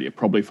Australia,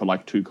 probably for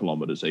like 2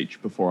 kilometres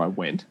each before I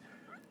went.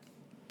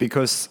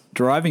 Because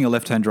driving a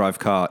left-hand drive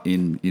car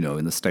in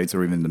the States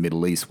or even in the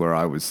Middle East, where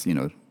I was,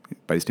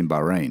 based in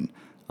Bahrain,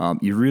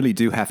 you really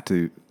do have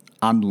to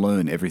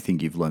unlearn everything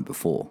you've learned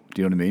before.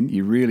 Do you know what I mean?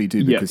 You really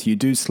do, because you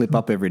do slip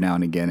up every now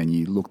and again and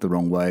you look the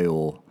wrong way,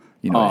 or,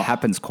 it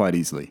happens quite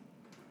easily.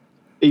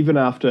 Even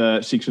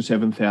after 6,000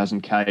 or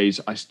 7,000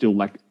 Ks, I still,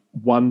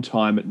 one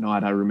time at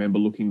night, I remember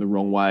looking the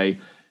wrong way.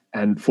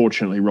 And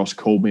fortunately, Ross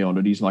called me on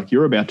it. He's like,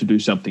 you're about to do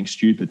something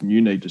stupid and you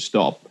need to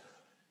stop.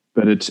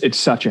 But it's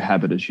such a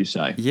habit, as you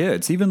say. Yeah,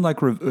 it's even like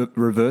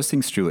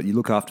reversing, Stuart. You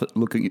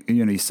looking,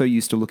 you're so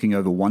used to looking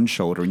over one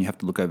shoulder and you have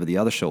to look over the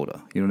other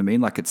shoulder. You know what I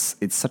mean? Like it's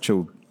such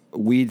a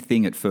weird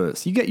thing at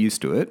first. You get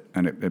used to it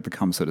and it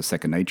becomes sort of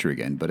second nature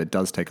again, but it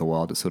does take a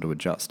while to sort of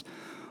adjust.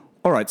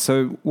 All right,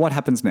 so what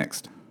happens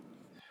next?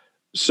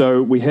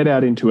 So we head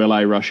out into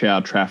LA rush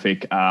hour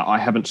traffic. I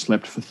haven't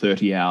slept for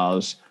 30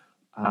 hours.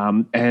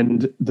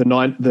 And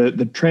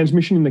the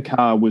transmission in the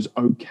car was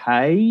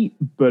okay,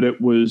 but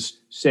it was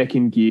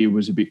second gear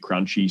was a bit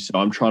crunchy. So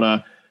I'm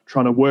trying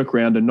to work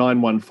around a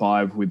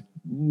 915 with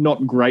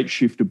not great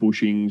shifter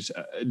bushings,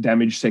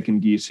 damaged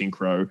second gear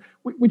synchro,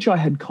 which I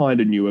had kind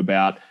of knew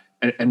about,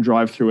 and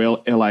drive through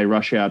LA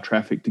rush hour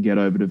traffic to get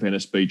over to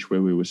Venice Beach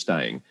where we were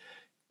staying.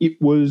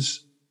 It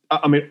was,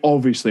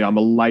 obviously I'm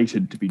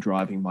elated to be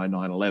driving my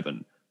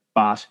 911,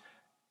 but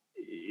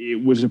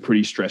it was a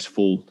pretty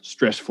stressful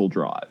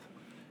drive.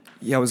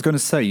 Yeah, I was going to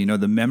say,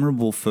 the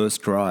memorable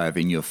first drive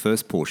in your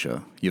first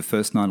Porsche, your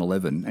first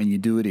 911, and you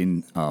do it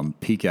in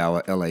peak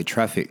hour LA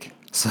traffic.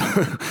 So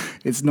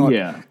it's not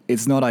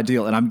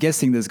ideal. And I'm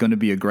guessing there's going to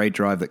be a great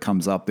drive that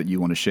comes up that you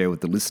want to share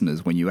with the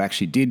listeners when you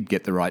actually did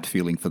get the right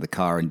feeling for the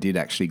car and did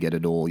actually get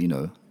it all,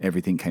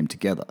 everything came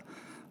together.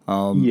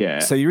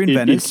 So you're in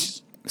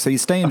Venice. So you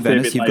stay in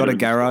Venice. You've got a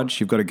garage.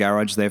 You've got a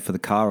garage there for the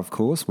car, of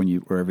course,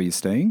 wherever you're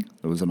staying.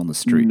 Or was it on the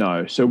street?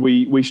 No. So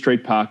we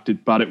street parked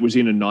it, but it was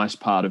in a nice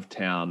part of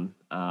town.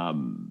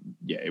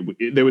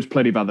 There was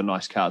plenty of other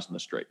nice cars in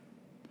the street.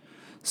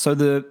 So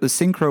the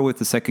synchro with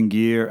the second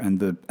gear and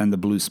the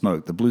blue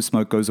smoke. The blue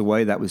smoke goes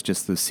away. That was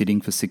just the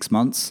sitting for 6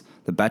 months.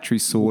 The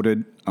battery's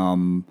sorted.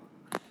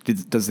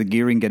 Does the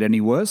gearing get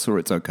any worse, or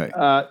it's okay?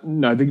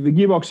 No, the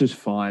gearbox is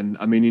fine.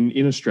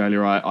 In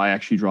Australia, I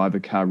actually drive a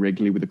car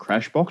regularly with a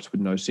crash box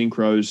with no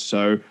synchros,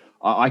 so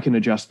I can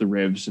adjust the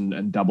revs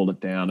and double it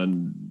down,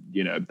 and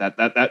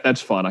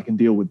that's fine. I can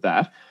deal with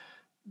that.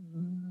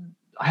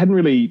 I hadn't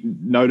really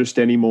noticed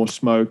any more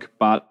smoke,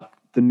 but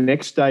the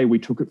next day we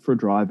took it for a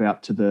drive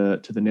out to the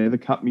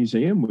Nethercutt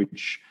Museum,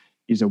 which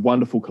is a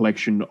wonderful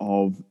collection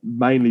of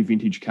mainly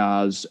vintage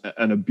cars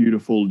and a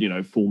beautiful,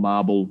 full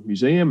marble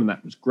museum, and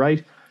that was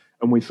great.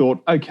 And we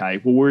thought,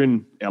 okay, well, we're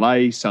in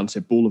LA,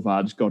 Sunset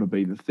Boulevard's got to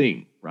be the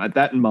thing, right?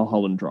 That and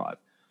Mulholland Drive.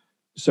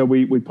 So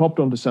we popped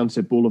onto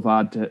Sunset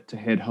Boulevard to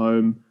head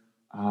home,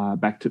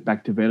 back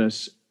to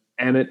Venice,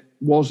 and it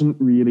wasn't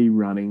really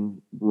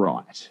running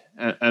right,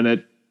 and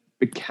it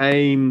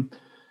became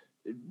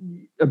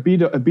a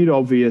bit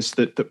obvious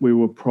that we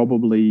were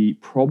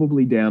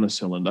probably down a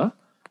cylinder,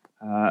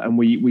 and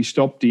we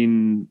stopped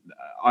in.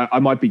 I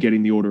might be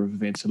getting the order of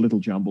events a little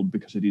jumbled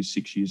because it is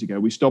 6 years ago.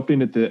 We stopped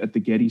in at the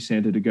Getty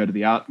Center to go to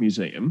the art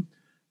museum,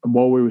 and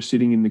while we were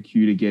sitting in the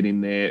queue to get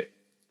in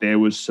there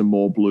was some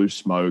more blue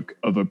smoke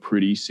of a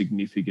pretty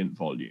significant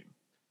volume.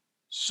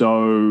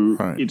 So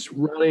It's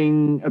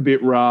running a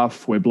bit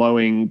rough. We're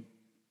blowing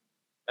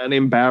an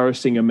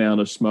embarrassing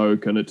amount of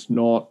smoke, and it's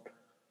not.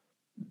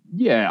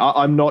 Yeah,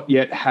 I'm not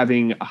yet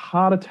having a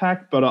heart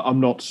attack, but I'm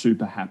not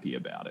super happy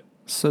about it.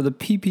 So the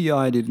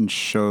PPI didn't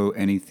show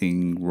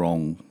anything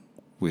wrong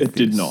with it.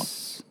 Did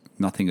not.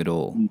 Nothing at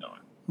all.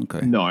 No.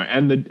 Okay. No,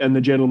 and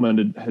the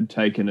gentleman had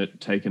taken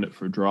it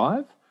for a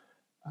drive,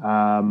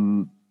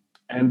 and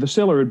the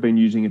seller had been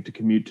using it to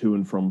commute to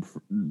and from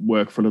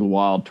work for a little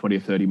while, 20 or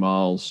 30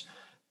 miles,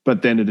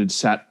 but then it had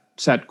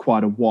sat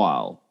quite a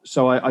while.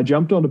 So I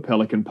jumped onto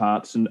Pelican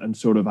Parts and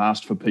sort of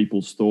asked for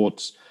people's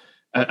thoughts.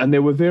 And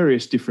there were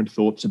various different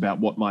thoughts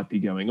about what might be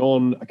going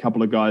on. A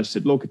couple of guys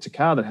said, look, it's a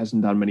car that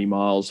hasn't done many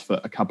miles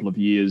for a couple of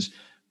years.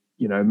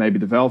 Maybe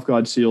the valve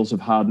guide seals have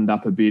hardened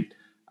up a bit.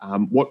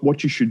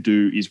 What you should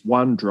do is,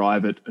 one,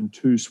 drive it, and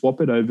two,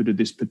 swap it over to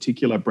this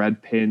particular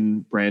Brad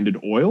Penn branded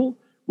oil,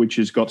 which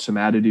has got some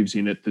additives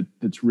in it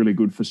that's really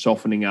good for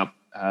softening up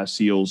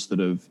seals that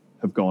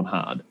have gone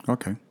hard.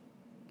 Okay.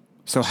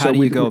 So how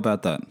do you go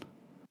about that?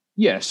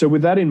 Yeah, so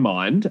with that in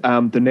mind,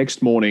 the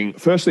next morning,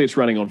 firstly, it's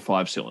running on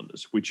 5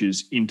 cylinders, which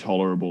is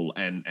intolerable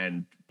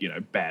and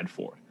bad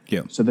for it.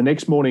 Yeah. So the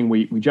next morning,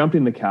 we jumped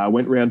in the car,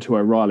 went round to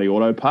O'Reilly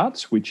Auto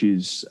Parts, which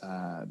is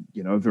a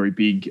very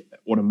big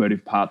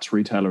automotive parts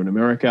retailer in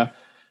America,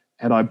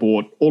 and I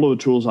bought all of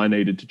the tools I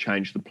needed to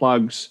change the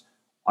plugs.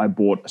 I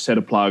bought a set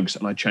of plugs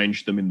and I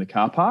changed them in the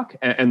car park,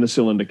 and the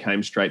cylinder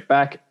came straight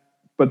back.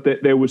 But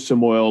there was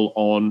some oil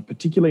on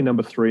particularly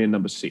number 3 and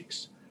number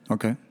 6.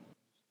 Okay.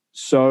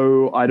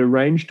 So I'd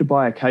arranged to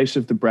buy a case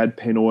of the Brad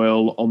Penn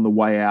oil on the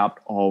way out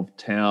of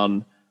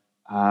town.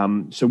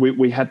 So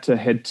we had to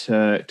head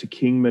to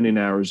Kingman in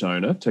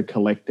Arizona to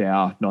collect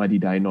our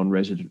 90-day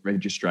non-resident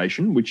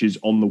registration, which is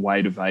on the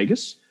way to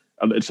Vegas.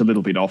 It's a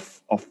little bit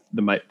off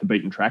the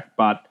beaten track,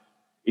 but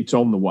it's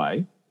on the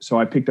way. So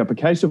I picked up a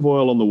case of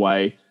oil on the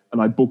way, and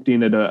I booked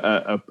in at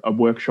a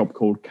workshop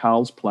called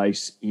Carl's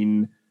Place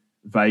in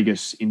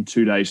Vegas in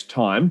 2 days'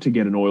 time to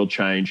get an oil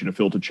change and a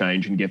filter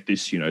change and get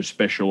this,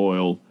 special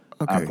oil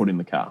put in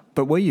the car.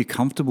 But were you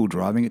comfortable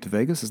driving it to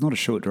Vegas? It's not a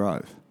short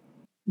drive.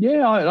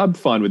 Yeah, I'm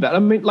fine with that. I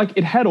mean,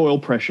 it had oil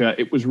pressure.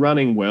 It was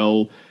running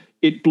well.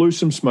 It blew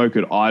some smoke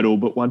at idle,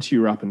 but once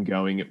you were up and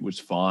going, it was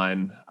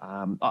fine.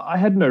 I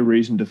had no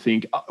reason to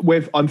think.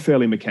 I'm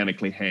fairly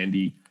mechanically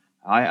handy.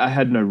 I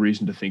had no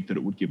reason to think that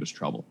it would give us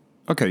trouble.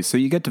 Okay, so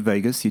you get to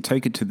Vegas, you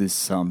take it to this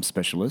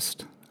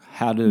specialist.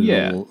 How did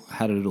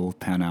it all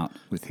pan out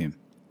with him?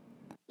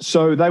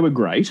 So they were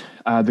great.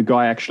 The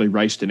guy actually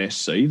raced an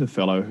SC, the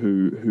fellow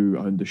who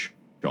owned the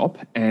shop,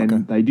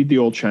 and they did the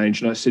oil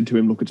change. And I said to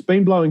him, look, it's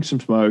been blowing some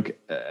smoke.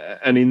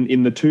 And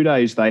in the 2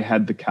 days they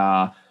had the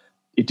car,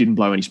 it didn't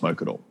blow any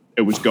smoke at all.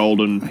 It was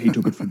golden. He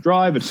took it for a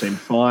drive. It seemed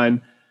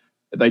fine.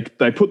 They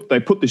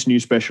put this new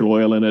special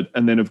oil in it.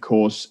 And then, of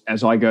course,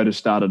 as I go to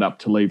start it up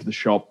to leave the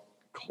shop,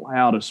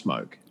 cloud of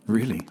smoke.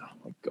 Really? Oh,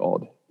 my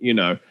God.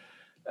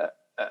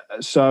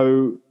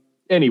 So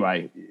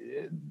anyway,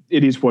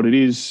 it is what it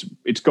is.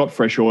 It's got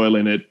fresh oil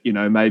in it.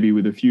 Maybe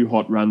with a few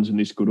hot runs in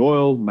this good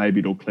oil,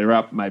 maybe it'll clear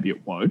up, maybe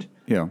it won't.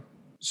 Yeah.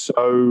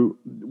 So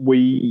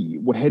we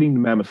were heading to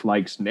Mammoth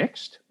Lakes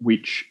next,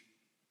 which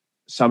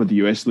some of the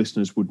US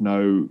listeners would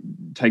know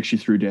takes you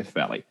through Death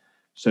Valley.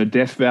 So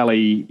Death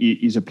Valley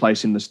is a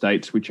place in the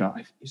States which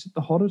is it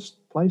the hottest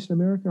place in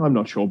America? I'm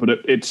not sure, but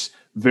it's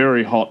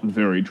very hot and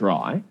very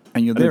dry.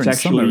 And you're there in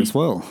summer as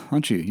well,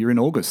 aren't you? You're in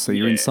August, so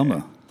you're in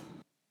summer.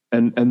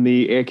 And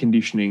the air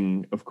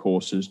conditioning, of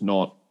course, is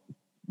not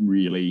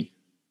really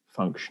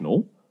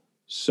functional.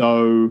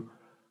 So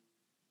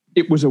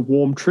it was a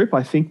warm trip.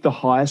 I think the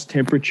highest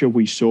temperature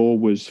we saw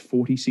was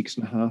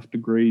 46.5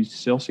 degrees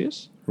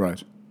Celsius.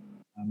 Right.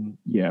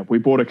 We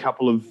bought a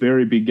couple of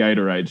very big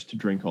Gatorades to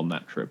drink on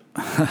that trip.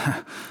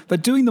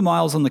 But doing the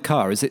miles on the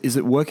car, is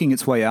it working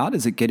its way out?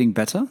 Is it getting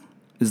better?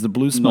 Is the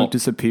blue smoke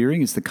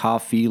disappearing? Is the car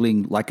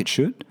feeling like it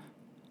should?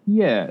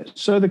 Yeah,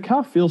 so the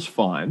car feels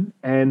fine,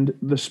 and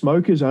the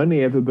smoke has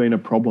only ever been a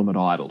problem at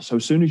idle. So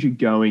as soon as you're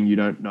going, you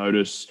don't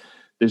notice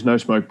there's no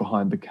smoke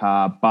behind the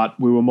car, but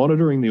we were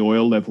monitoring the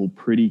oil level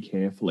pretty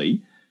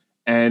carefully.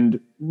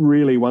 And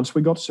really, once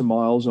we got some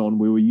miles on,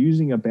 we were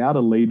using about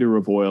 1 litre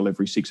of oil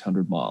every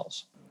 600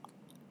 miles,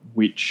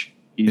 which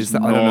is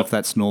not... I don't know if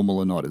that's normal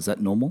or not. Is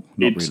that normal?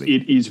 Not really.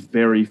 It is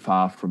very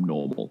far from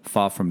normal.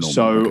 Far from normal,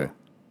 So okay.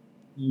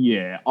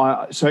 Yeah.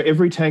 So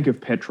every tank of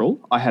petrol,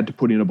 I had to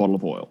put in a bottle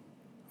of oil.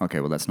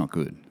 Okay, well, that's not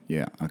good.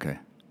 Yeah, okay.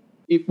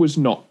 It was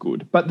not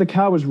good, but the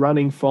car was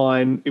running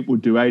fine. It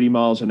would do 80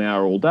 miles an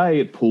hour all day.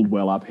 It pulled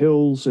well up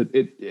hills.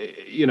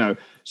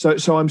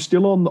 So I'm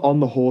still on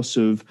the horse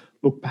of,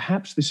 look,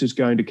 perhaps this is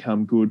going to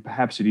come good.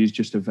 Perhaps it is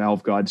just a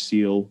valve guide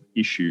seal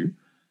issue.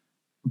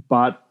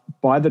 But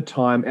by the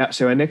time,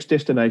 so our next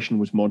destination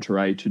was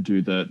Monterey to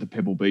do the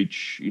Pebble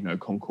Beach,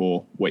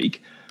 Concours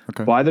week.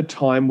 Okay. By the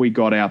time we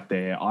got out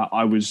there,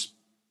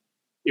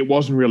 it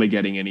wasn't really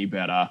getting any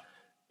better.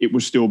 It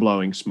was still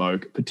blowing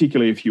smoke,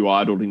 particularly if you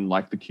idled in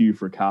like the queue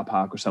for a car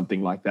park or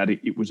something like that.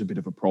 It was a bit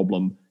of a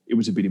problem. It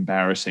was a bit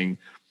embarrassing.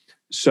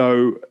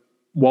 So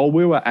while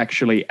we were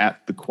actually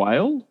at the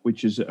Quail,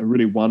 which is a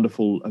really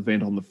wonderful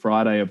event on the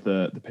Friday of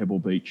the Pebble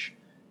Beach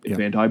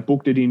event, I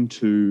booked it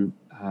into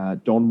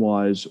Don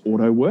Wise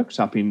Auto Works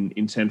up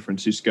in San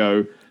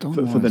Francisco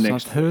for the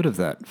next. I've heard of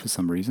that for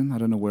some reason. I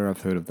don't know where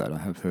I've heard of that. I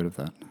have heard of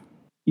that.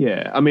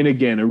 Yeah, I mean,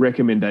 again, a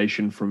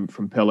recommendation from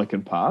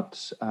Pelican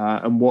Parts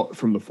and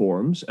from the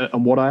forums.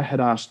 And what I had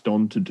asked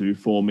Don to do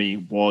for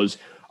me was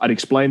I'd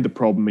explained the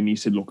problem and he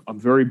said, look, I'm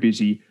very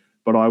busy,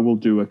 but I will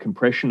do a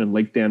compression and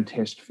leak down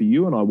test for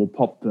you and I will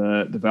pop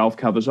the valve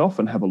covers off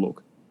and have a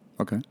look.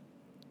 Okay.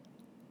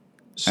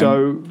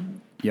 So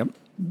yep.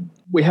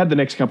 We had the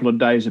next couple of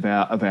days of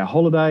our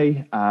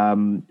holiday.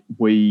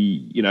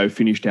 We,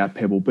 finished out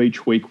Pebble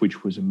Beach week,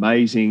 which was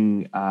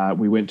amazing.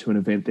 We went to an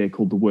event there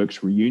called the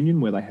Works Reunion,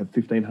 where they have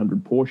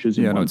 1,500 Porsches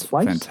in one place. Yeah, it's a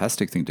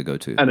fantastic thing to go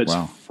to. And it's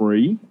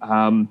free.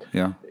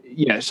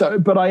 Yeah. So,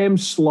 but I am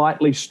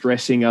slightly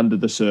stressing under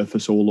the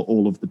surface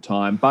all of the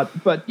time. But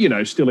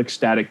still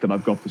ecstatic that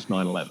I've got this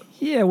 911.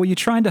 Yeah, well, you're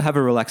trying to have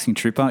a relaxing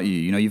trip, aren't you?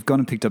 You've gone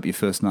and picked up your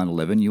first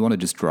 911. You want to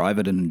just drive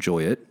it and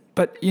enjoy it.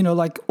 But,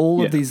 like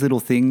all of these little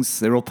things,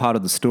 they're all part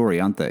of the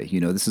story, aren't they?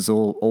 This is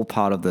all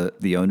part of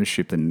the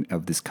ownership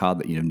of this car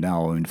that you've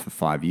now owned for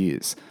 5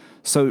 years.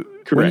 So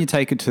Correct. When you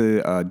take it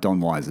to Don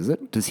Wise, is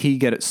it? Does he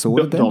get it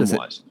sorted then?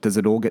 Does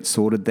it all get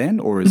sorted then,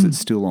 or is it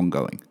still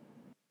ongoing?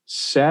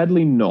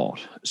 Sadly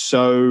not.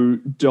 So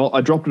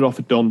I dropped it off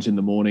at Don's in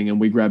the morning and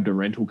we grabbed a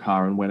rental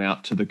car and went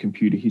out to the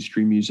Computer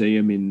History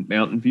Museum in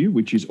Mountain View,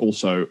 which is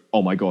also,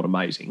 oh my God,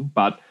 amazing.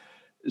 But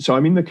so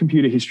I'm in the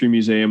Computer History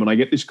Museum and I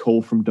get this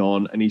call from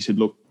Don and he said,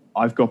 look,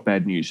 I've got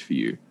bad news for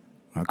you.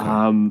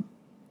 Okay.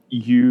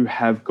 You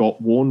have got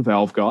worn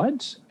valve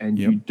guides and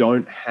you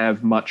don't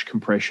have much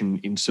compression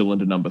in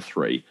cylinder number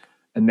 3.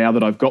 And now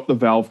that I've got the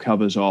valve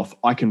covers off,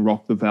 I can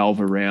rock the valve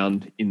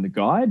around in the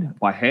guide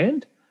by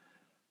hand.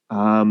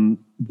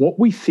 What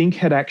we think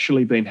had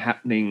actually been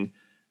happening,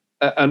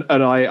 and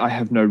I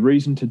have no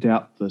reason to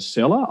doubt the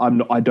seller.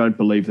 I don't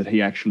believe that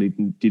he actually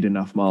did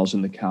enough miles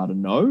in the car to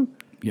know.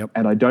 Yep.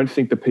 And I don't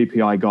think the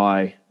PPI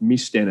guy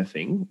missed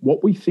anything.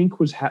 What we think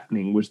was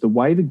happening was the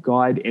way the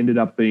guide ended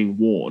up being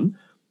worn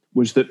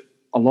was that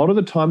a lot of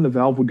the time the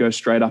valve would go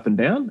straight up and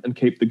down and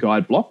keep the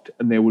guide blocked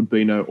and there would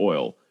be no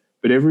oil.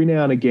 But every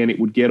now and again it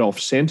would get off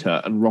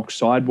center and rock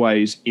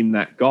sideways in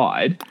that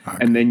guide,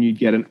 and then you'd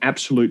get an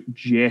absolute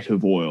jet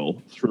of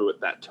oil through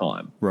at that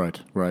time. Right.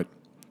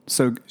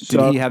 So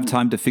did he have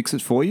time to fix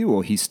it for you,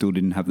 or he still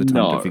didn't have the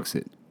time to fix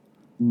it?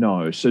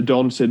 No. So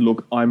Don said,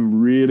 look,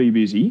 I'm really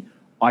busy.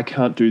 I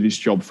can't do this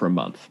job for a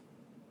month.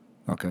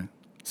 Okay.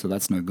 So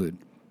that's no good.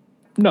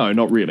 No,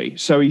 not really.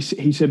 So he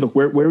said, look,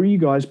 where are you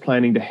guys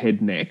planning to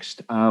head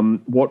next?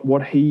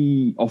 What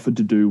he offered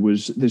to do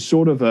was there's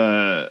sort of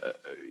a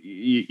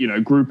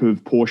group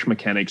of Porsche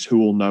mechanics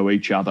who all know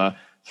each other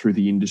through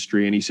the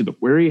industry. And he said, look,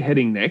 where are you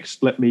heading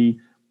next? Let me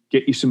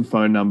get you some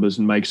phone numbers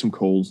and make some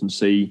calls and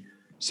see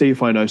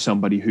if I know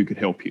somebody who could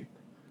help you.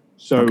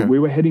 So we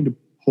were heading to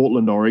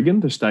Portland,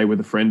 Oregon to stay with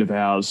a friend of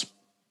ours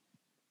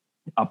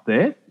up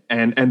there.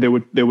 And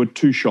there were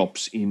 2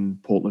 shops in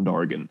Portland,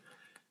 Oregon.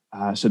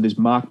 So there's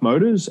Mark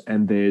Motors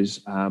and there's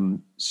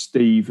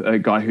Steve, a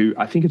guy who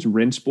I think it's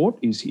Rennsport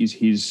is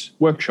his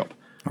workshop.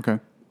 Okay.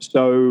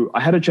 So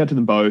I had a chat to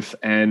them both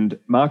and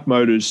Mark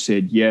Motors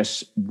said,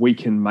 yes, we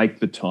can make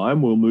the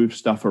time. We'll move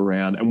stuff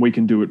around and we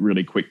can do it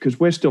really quick because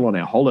we're still on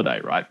our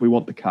holiday, right? We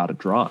want the car to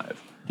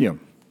drive. Yeah.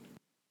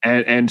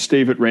 And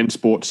Steve at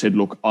Rennsport said,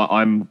 look,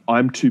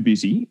 I'm too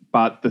busy.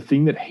 But the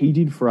thing that he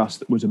did for us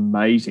that was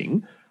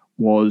amazing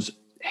was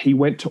he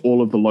went to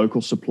all of the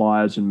local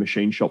suppliers and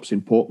machine shops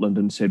in Portland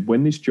and said,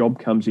 when this job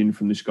comes in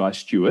from this guy,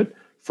 Stuart,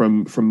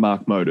 from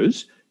Mark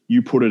Motors,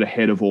 you put it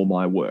ahead of all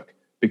my work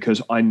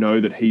because I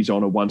know that he's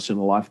on a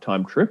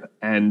once-in-a-lifetime trip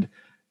and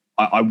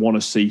I want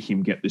to see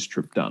him get this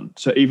trip done.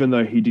 So even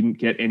though he didn't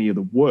get any of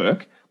the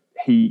work,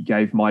 he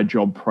gave my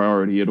job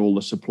priority at all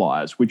the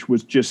suppliers, which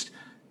was just...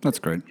 That's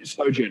great.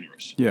 So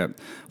generous. Yeah.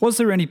 Was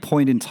there any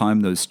point in time,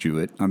 though,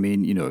 Stuart? I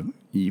mean,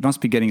 you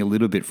must be getting a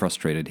little bit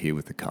frustrated here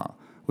with the car.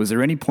 Was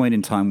there any point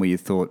in time where you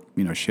thought,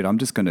 shit, I'm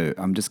just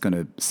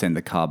gonna send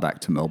the car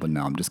back to Melbourne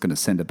now. I'm just gonna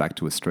send it back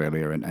to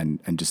Australia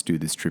and just do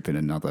this trip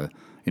in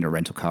a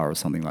rental car or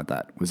something like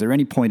that. Was there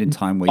any point in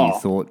time where you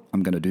thought,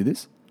 I'm gonna do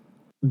this?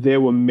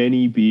 There were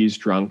many beers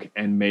drunk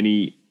and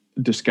many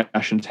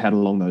discussions had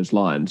along those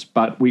lines.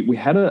 But we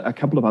had a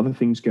couple of other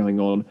things going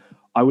on.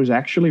 I was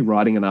actually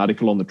writing an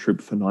article on the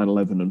trip for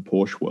 911 and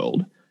Porsche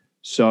World.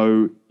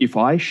 So if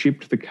I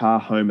shipped the car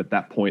home at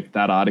that point,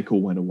 that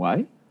article went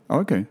away.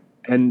 Okay.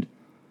 And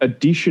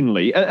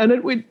additionally, and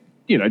it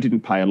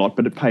didn't pay a lot,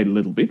 but it paid a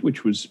little bit,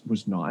 which was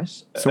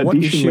nice. So what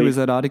issue is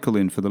that article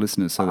in for the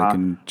listeners so they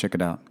can check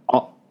it out?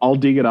 I'll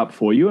dig it up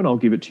for you and I'll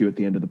give it to you at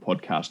the end of the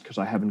podcast because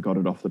I haven't got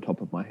it off the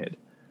top of my head.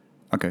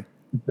 Okay.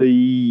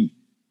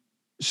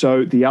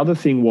 So the other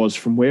thing was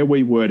from where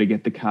we were to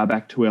get the car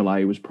back to LA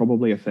was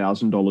probably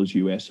 $1,000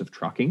 US of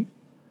trucking.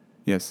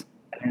 Yes.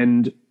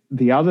 And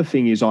the other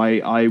thing is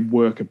I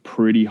work a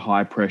pretty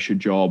high pressure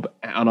job,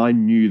 and I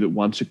knew that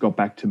once it got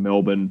back to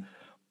Melbourne,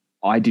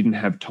 I didn't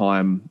have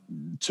time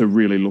to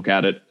really look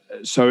at it.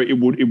 So it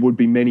would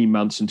be many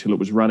months until it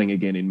was running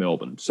again in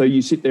Melbourne. So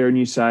you sit there and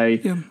you say,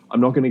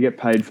 I'm not going to get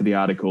paid for the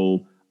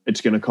article.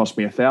 It's going to cost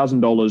me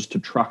 $1,000 to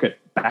truck it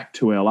back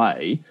to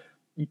LA.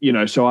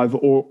 So I've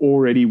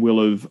already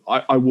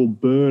I will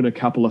burn a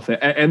couple of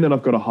and then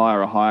I've got to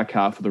hire a hire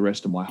car for the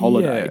rest of my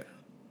holiday. Yeah.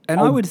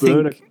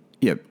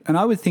 And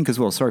I would think as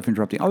well, sorry for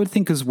interrupting, I would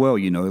think as well,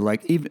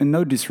 like even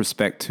no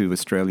disrespect to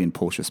Australian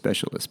Porsche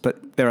specialists,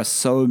 but there are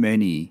so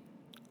many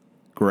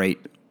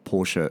great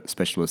Porsche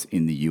specialists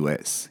in the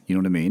US, you know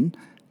what I mean?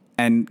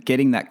 And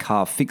getting that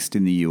car fixed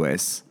in the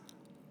US,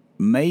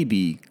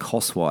 maybe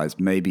cost-wise,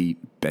 maybe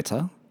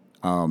better.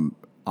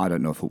 I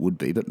don't know if it would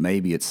be, but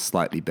maybe it's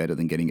slightly better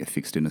than getting it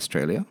fixed in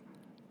Australia.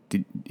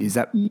 Was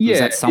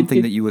that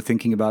something that you were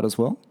thinking about as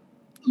well?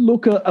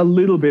 Look, a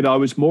little bit. I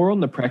was more on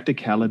the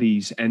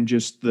practicalities and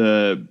just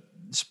the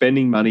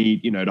spending money,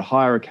 to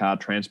hire a car,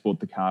 transport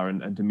the car,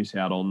 and to miss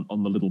out on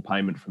the little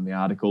payment from the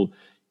article.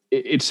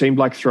 It seemed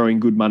like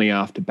throwing good money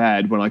after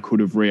bad when I could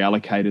have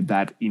reallocated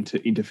that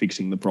into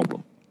fixing the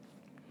problem.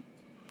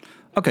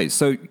 Okay,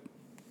 so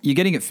you're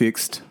getting it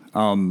fixed.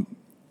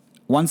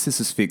 Once this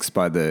is fixed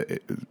by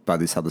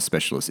this other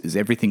specialist, is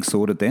everything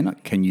sorted then?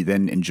 Can you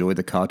then enjoy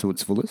the car to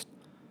its fullest?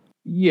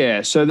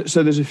 Yeah, so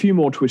there's a few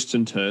more twists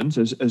and turns,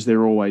 as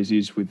there always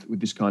is with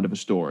this kind of a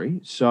story.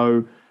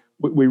 So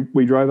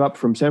we drove up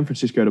from San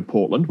Francisco to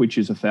Portland, which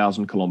is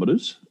 1,000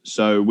 kilometres.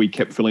 So we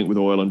kept filling it with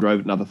oil and drove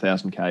it another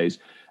 1,000 Ks.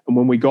 And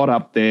when we got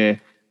up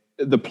there,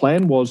 the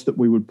plan was that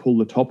we would pull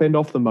the top end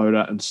off the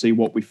motor and see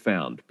what we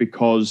found,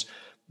 because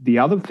the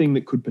other thing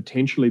that could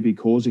potentially be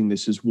causing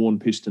this is worn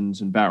pistons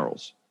and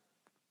barrels,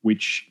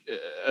 which,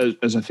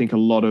 as I think a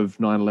lot of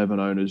 911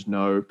 owners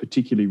know,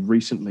 particularly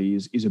recently,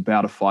 is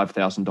about a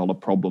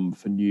 $5,000 problem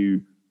for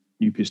new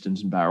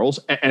pistons and barrels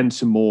and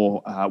some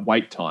more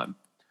wait time.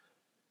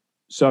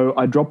 So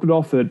I dropped it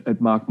off at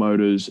Mark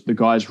Motors. The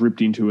guys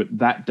ripped into it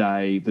that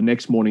day. The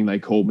next morning they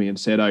called me and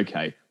said,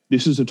 okay,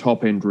 this is a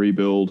top-end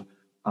rebuild.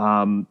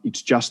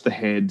 It's just the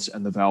heads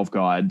and the valve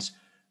guides.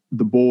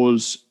 The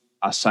bores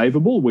are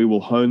savable. We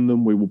will hone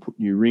them. We will put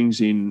new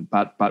rings in,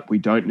 but we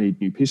don't need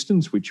new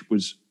pistons, which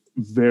was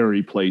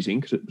very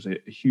pleasing because it was a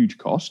huge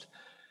cost.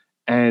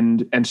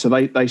 And so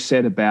they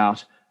set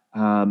about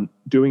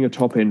doing a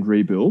top-end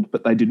rebuild,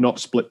 but they did not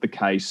split the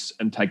case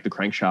and take the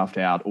crankshaft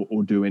out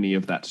or do any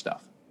of that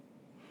stuff.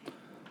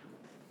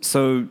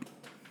 So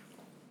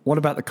what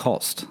about the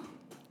cost?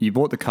 You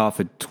bought the car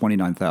for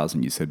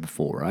 $29,000, you said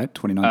before, right?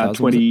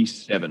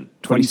 $29,000?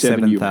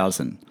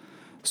 $27,000.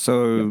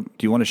 So do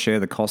you want to share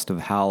the cost of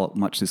how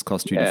much this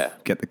cost you to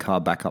get the car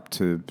back up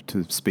to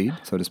speed,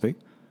 so to speak?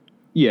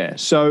 Yeah.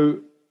 So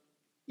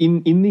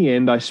in the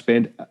end,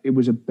 it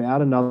was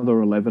about another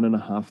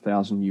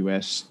 $11,500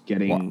 US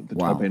getting the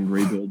top end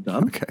rebuild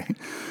done. Okay.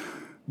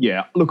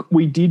 Yeah. Look,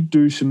 we did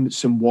do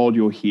some while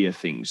you're here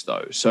things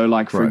though. So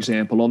like, for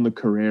example, on the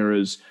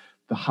Carreras,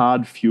 the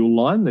hard fuel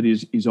line that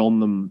is on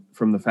them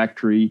from the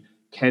factory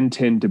can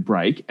tend to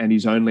break and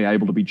is only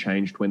able to be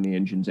changed when the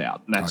engine's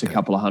out. And that's a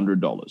couple of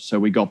 $100. So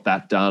we got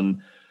that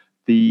done.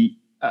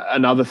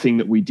 Another thing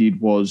that we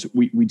did was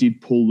we did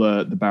pull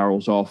the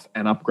barrels off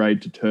and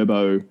upgrade to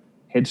turbo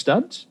head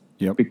studs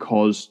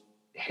because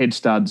head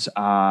studs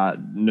are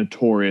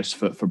notorious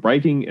for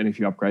breaking. And if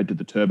you upgrade to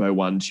the turbo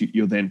ones,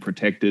 you're then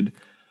protected.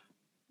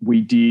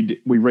 We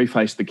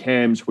refaced the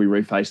cams, we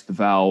refaced the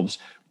valves.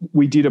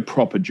 We did a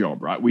proper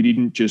job, right? We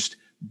didn't just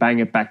bang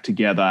it back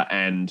together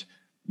and,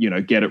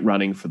 get it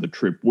running for the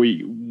trip.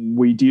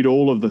 We did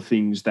all of the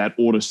things that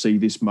ought to see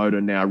this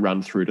motor now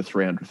run through to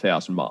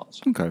 300,000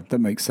 miles. Okay, that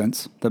makes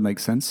sense.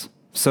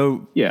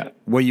 So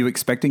were you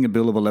expecting a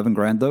bill of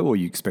 $11,000 though, or were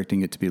you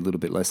expecting it to be a little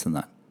bit less than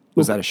that?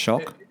 Was that a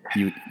shock?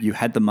 You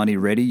had the money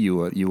ready, you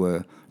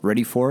were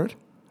ready for it?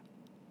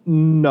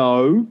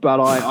 No, but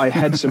I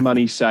had some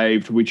money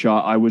saved, which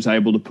I was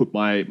able to put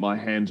my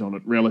hands on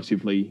at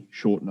relatively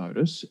short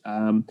notice.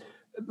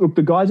 Look,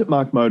 the guys at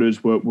Mark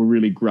Motors were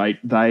really great.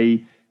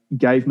 They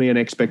gave me an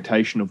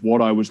expectation of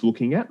what I was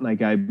looking at, and they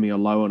gave me a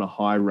low and a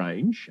high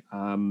range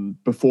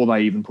before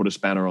they even put a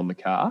spanner on the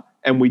car.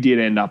 And we did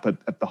end up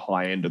at the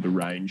high end of the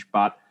range.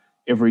 But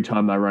every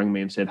time they rang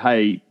me and said,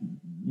 hey,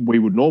 we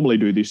would normally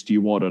do this, do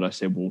you want it? I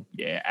said, well,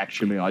 yeah,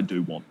 actually, I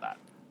do want that.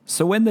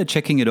 So when they're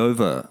checking it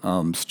over,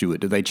 Stuart,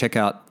 do they check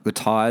out the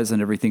tyres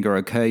and everything are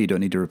okay? You don't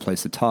need to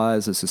replace the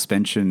tyres, the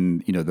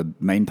suspension, the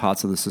main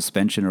parts of the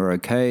suspension are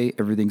okay?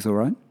 Everything's all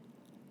right?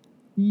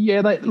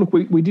 Yeah,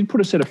 we did put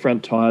a set of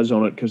front tyres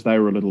on it because they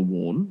were a little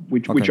worn,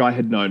 which I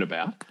had known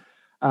about.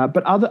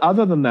 But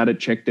other than that, it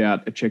checked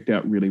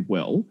out really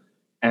well.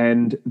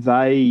 And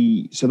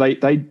they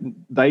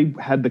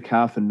had the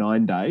car for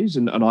 9 days,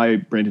 and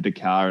I rented a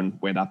car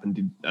and went up and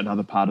did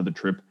another part of the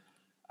trip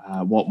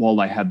while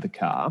they had the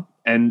car.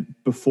 And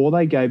before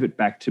they gave it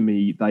back to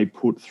me, they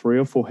put 3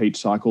 or 4 heat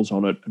cycles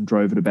on it and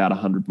drove it about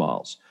 100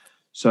 miles.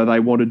 So they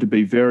wanted to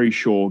be very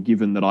sure,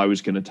 given that I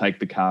was going to take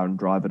the car and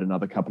drive it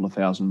another couple of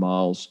thousand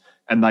miles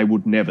and they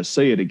would never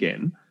see it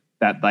again,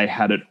 that they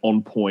had it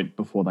on point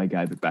before they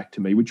gave it back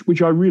to me,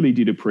 which I really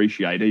did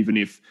appreciate, even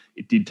if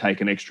it did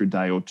take an extra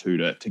day or two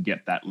to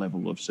get that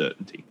level of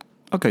certainty.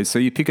 Okay, so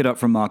you pick it up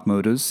from Mark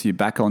Motors. You're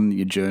back on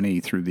your journey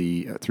through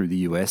the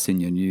US in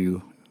your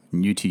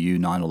new to you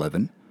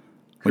 911.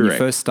 When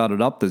Correct. you first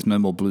started up, there's no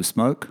more blue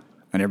smoke,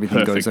 and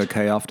everything goes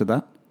okay after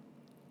that.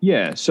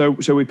 Yeah, so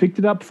we picked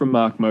it up from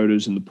Mark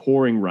Motors in the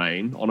pouring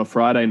rain on a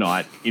Friday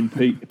night in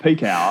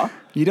peak hour.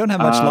 You don't have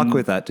much luck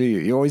with that, do you?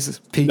 You're always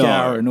peak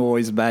hour and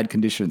always bad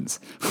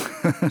conditions.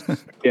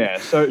 Yeah,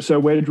 so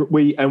we'd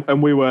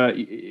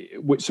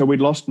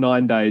lost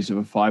 9 days of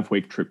a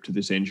 5-week trip to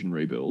this engine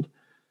rebuild.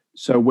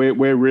 So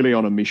we're really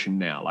on a mission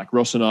now. Like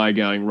Ross and I are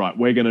going, right,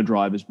 we're going to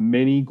drive as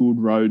many good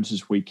roads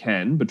as we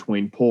can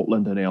between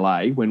Portland and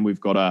LA when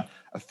we've got a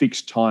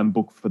fixed time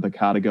booked for the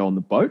car to go on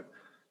the boat.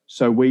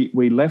 So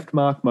we left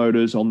Mark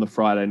Motors on the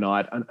Friday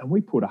night and we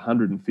put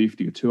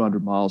 150 or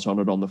 200 miles on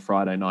it on the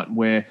Friday night. And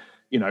we're,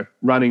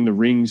 running the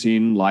rings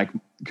in,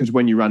 because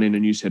when you run in a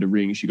new set of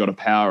rings, you got to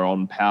power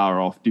on, power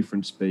off,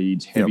 different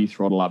speeds, heavy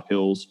throttle up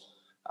hills.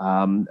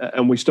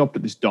 And we stopped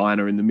at this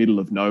diner in the middle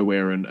of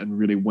nowhere and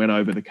really went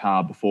over the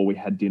car before we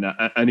had dinner.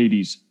 And it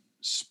is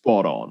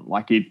spot on.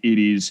 Like it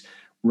is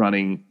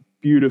running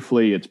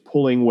beautifully. It's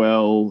pulling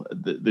well.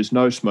 There's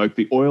no smoke.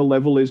 The oil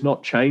level is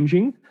not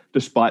changing,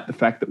 despite the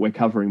fact that we're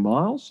covering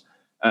miles.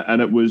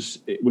 And it was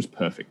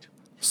perfect.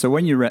 So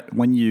when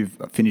you've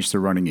finished the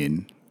running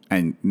in,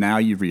 and now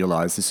you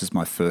realise this is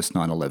my first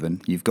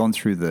 911, you've gone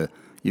through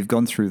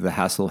the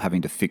hassle of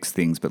having to fix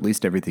things, but at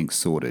least everything's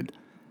sorted.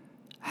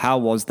 How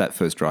was that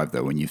first drive,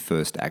 though, when you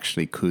first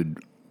actually could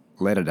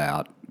let it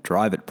out,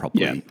 drive it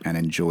properly, and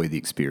enjoy the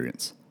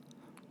experience?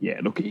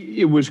 Yeah, look,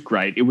 it was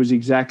great. It was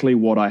exactly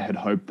what I had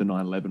hoped the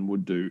 911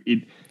 would do.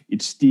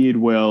 It steered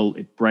well,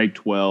 it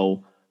braked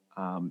well.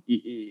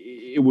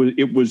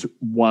 It was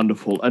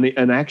wonderful.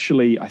 And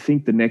actually, I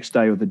think the next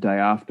day or the day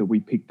after,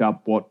 we picked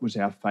up what was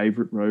our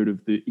favourite road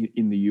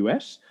in the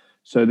US.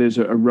 So there's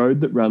a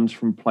road that runs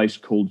from a place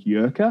called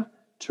Yerka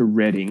to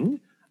Redding,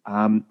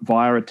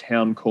 via a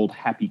town called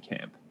Happy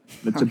Camp.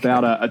 It's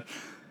about a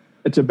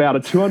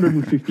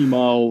 250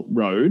 mile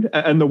road.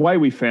 And the way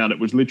we found it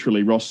was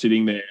literally Ross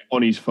sitting there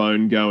on his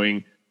phone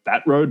going,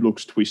 that road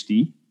looks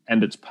twisty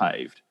and it's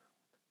paved.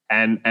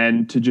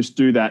 And to just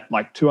do that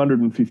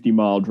 250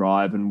 mile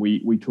drive, and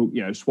we took,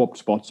 swapped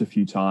spots a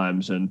few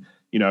times, and,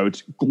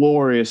 it's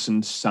glorious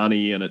and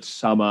sunny and it's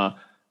summer.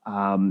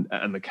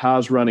 And the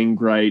car's running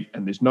great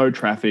and there's no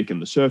traffic and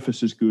the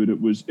surface is good.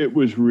 It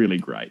was really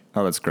great.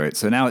 Oh, that's great.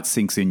 So now it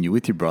sinks in. You're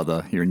with your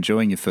brother, you're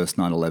enjoying your first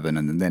 911,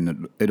 and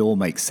then it all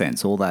makes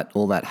sense. All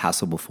that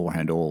hassle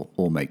beforehand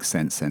all makes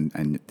sense,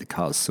 and the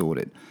car's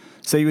sorted.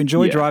 So you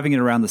enjoy driving it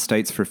around the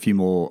States for a few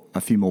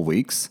more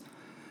weeks.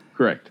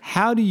 Correct.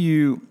 How do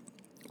you,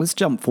 let's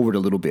jump forward a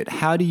little bit.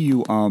 How do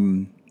you,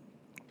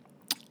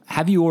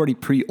 have you already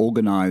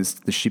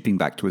pre-organized the shipping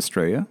back to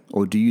Australia,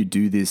 or do you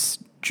do this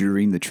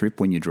during the trip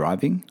when you're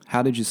driving?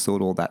 How did you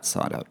sort all that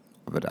side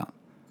of it out?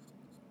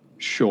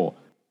 Sure.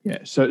 Yeah.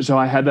 So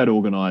I had that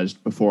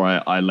organized before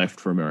I left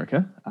for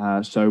America.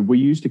 So we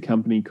used a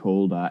company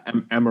called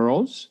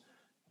Amaroz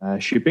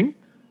Shipping.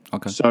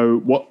 Okay. So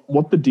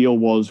what the deal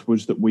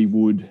was that we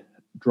would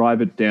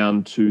drive it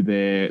down to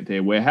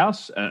their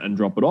warehouse and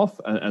drop it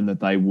off, and that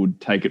they would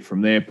take it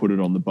from there, put it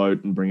on the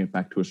boat and bring it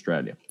back to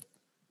Australia.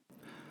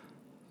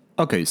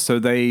 Okay, so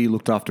they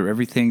looked after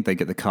everything. They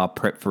get the car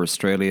prepped for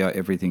Australia.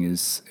 Everything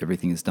is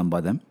done by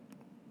them?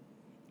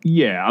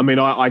 Yeah, I mean,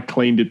 I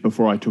cleaned it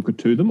before I took it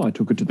to them. I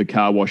took it to the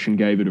car wash and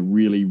gave it a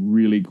really,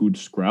 really good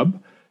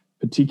scrub,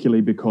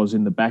 particularly because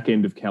in the back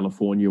end of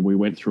California, we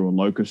went through a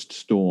locust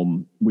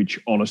storm, which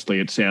honestly,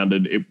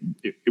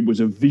 it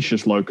was a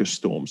vicious locust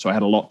storm. So I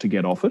had a lot to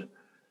get off it.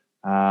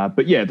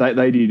 But yeah,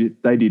 they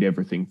did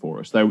everything for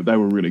us. They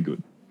were really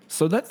good.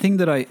 So that thing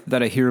that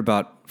I hear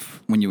about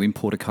when you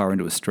import a car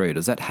into Australia,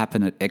 does that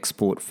happen at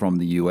export from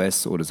the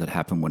US, or does it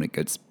happen when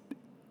it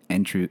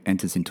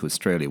enters into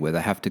Australia, where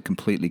they have to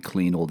completely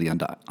clean all the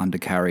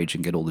undercarriage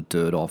and get all the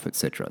dirt off,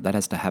 etc.? That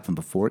has to happen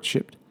before it's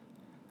shipped?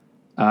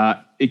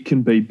 It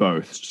can be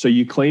both. So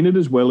you clean it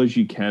as well as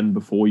you can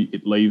before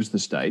it leaves the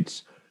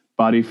States.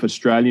 But if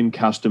Australian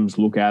customs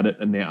look at it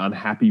and they're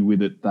unhappy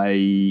with it,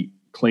 they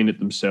clean it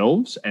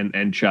themselves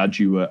and charge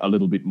you a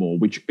little bit more,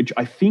 which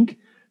I think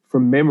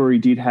from memory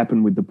did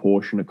happen with the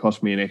Porsche, and it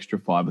cost me an extra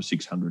 $500 or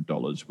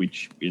 $600,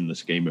 which in the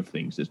scheme of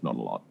things is not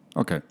a lot.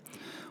 Okay.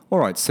 All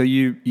right. So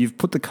you've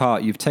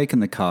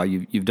taken the car,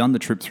 you've done the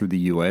trip through the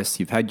US,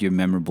 you've had your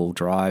memorable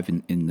drive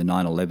in the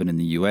 911 in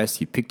the US,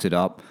 you picked it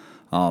up,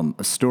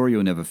 a story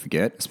you'll never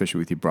forget, especially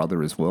with your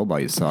brother as well by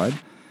your side.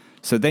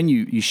 So then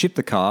you ship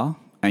the car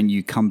and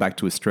you come back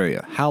to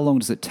Australia. How long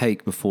does it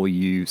take before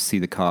you see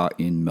the car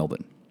in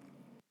Melbourne?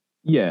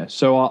 Yeah,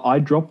 so I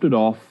dropped it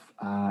off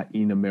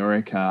in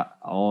America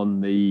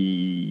on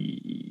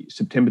the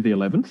September the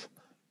 11th,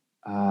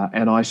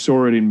 and I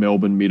saw it in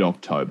Melbourne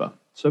mid-October.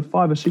 So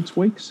 5 or 6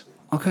 weeks.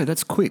 Okay,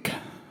 that's quick.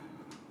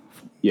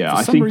 Yeah,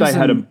 I think they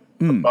had a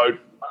boat.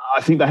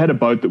 I think they had a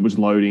boat that was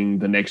loading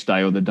the next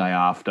day or the day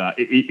after.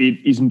 It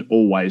isn't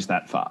always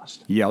that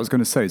fast. Yeah, I was going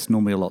to say it's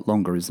normally a lot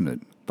longer, isn't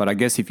it? But I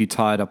guess if you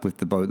tie it up with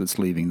the boat that's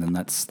leaving, then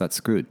that's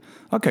good.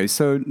 Okay,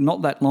 so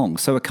not that long.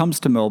 So it comes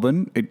to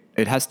Melbourne.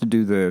 It has to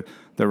do the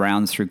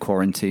rounds through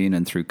quarantine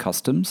and through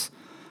customs.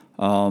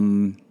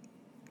 Based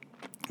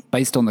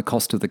on the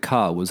cost of the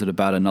car, was it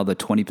about another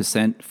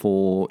 20%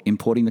 for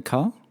importing the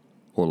car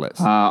or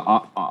less?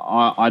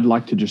 I'd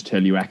like to just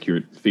tell you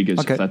accurate figures,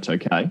 Okay. if that's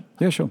okay.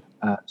 Yeah, sure.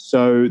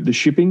 So the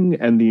shipping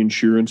and the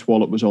insurance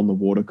while it was on the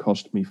water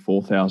cost me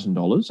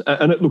 $4,000.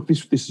 And look,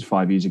 this is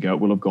 5 years ago. It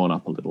will have gone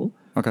up a little.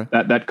 Okay.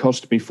 That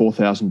cost me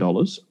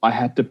 $4,000. I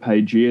had to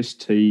pay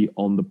GST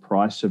on the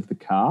price of the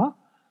car,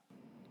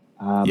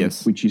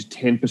 Yes. which is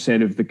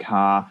 10% of the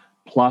car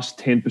plus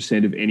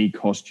 10% of any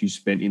cost you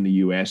spent in the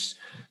US.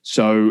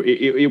 So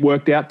it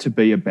worked out to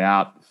be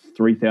about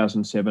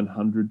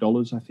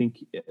 $3,700, I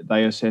think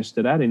they assessed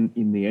it at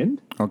in the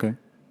end. Okay.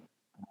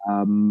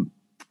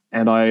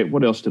 And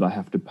what else did I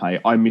have to pay?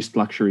 I missed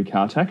luxury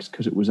car tax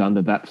because it was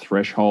under that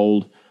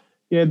threshold.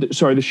 Yeah,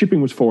 sorry, the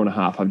shipping was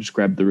 4.5. I've just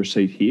grabbed the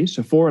receipt here.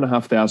 So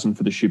 $4,500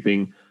 for the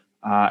shipping,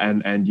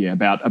 and yeah,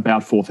 about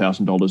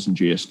 $4,000 in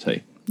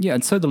GST. Yeah,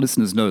 and so the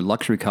listeners know,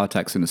 luxury car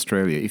tax in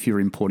Australia, if you're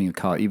importing a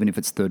car, even if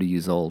it's 30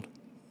 years old,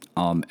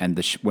 and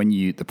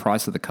the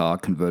price of the car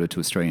converted to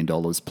Australian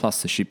dollars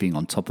plus the shipping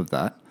on top of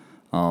that,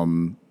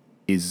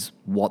 is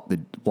what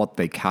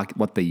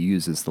they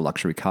use as the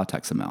luxury car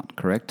tax amount.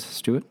 Correct,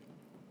 Stuart?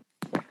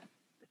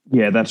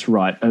 Yeah, that's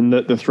right. And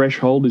the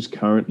threshold is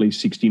currently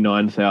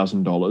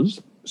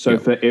 $69,000. So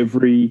Yep. for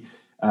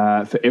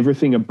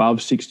everything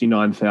above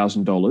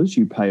 $69,000,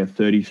 you pay a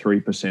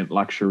 33%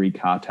 luxury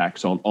car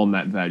tax on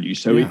that value.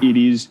 So Yeah. it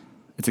is,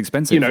 It's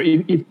expensive. you know,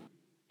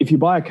 if you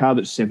buy a car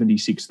that's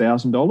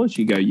 $76,000,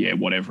 you go, yeah,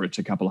 whatever, it's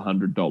a couple of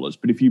 $100.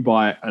 But if you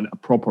buy a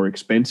proper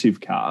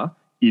expensive car,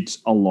 it's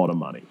a lot of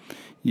money.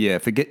 Yeah,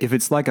 if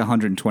it's like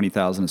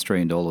 120,000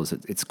 Australian dollars,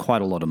 it's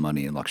quite a lot of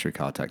money in luxury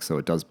car tax, so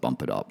it does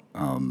bump it up.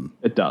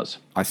 It does.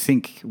 I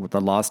think the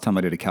last time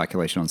I did a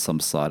calculation on some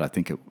site, I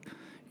think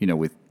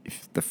with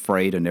the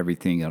freight and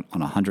everything on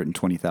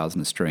 120,000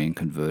 Australian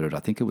converted, I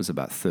think it was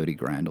about 30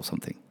 grand or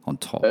something on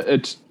top.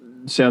 It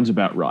sounds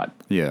about right.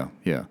 Yeah.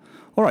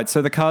 All right,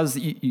 so the cars,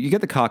 you get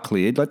the car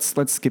cleared. Let's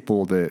skip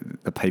all the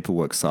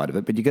paperwork side of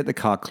it, but you get the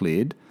car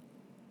cleared.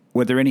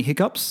 Were there any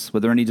hiccups? Were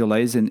there any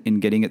delays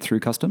in getting it through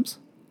customs?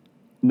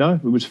 No,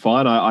 it was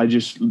fine. I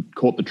just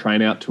caught the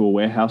train out to a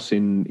warehouse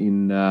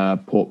in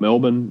Port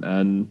Melbourne,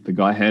 and the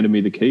guy handed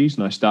me the keys,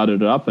 and I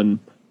started it up and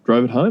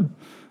drove it home.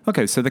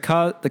 Okay, so the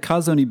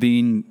car's only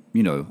been,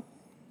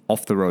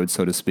 off the road,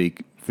 so to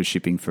speak, for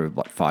shipping for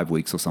like 5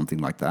 weeks or something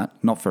like that.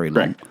 Not very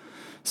long. Correct.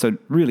 So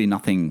really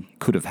nothing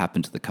could have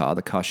happened to the car.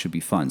 The car should be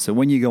fine. So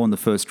when you go on the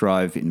first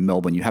drive in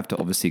Melbourne, you have to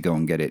obviously go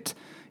and get it.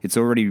 It's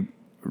already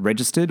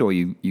registered, or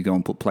you go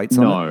and put plates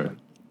on it? No.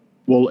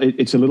 Well,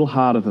 it's a little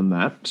harder than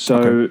that. So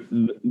Okay.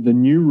 the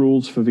new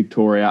rules for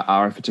Victoria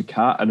are if it's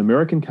an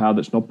American car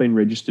that's not been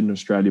registered in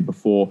Australia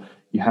before,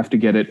 you have to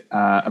get it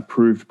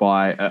approved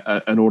by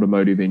an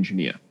automotive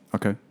engineer.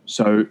 Okay.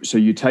 So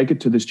you take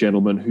it to this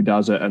gentleman who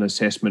does an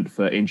assessment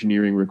for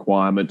engineering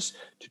requirements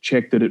to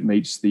check that it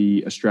meets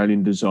the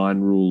Australian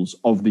design rules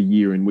of the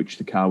year in which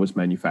the car was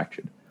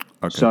manufactured.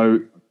 Okay.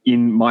 So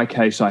in my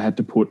case, I had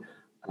to put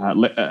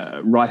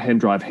right-hand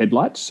drive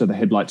headlights, so the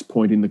headlights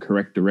point in the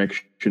correct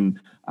direction,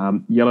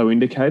 yellow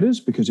indicators,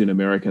 because in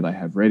America they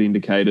have red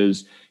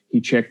indicators.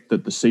 He checked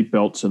that the seat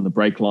belts and the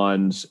brake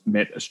lines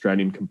met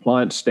Australian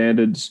compliance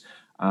standards.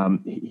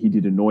 He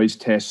did a noise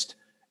test,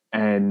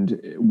 and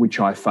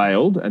which I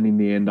failed. And in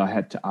the end, I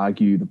had to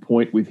argue the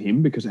point with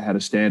him because it had a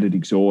standard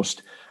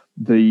exhaust.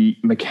 The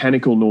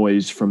mechanical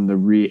noise from the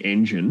rear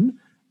engine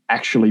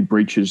actually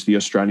breaches the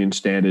Australian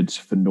standards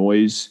for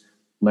noise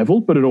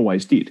level, but it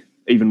always did,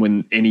 even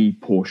when any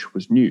Porsche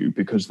was new,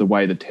 because the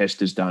way the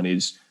test is done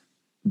is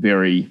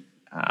very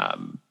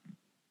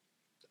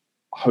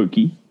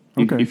hokey,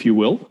 Okay. if you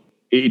will.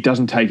 It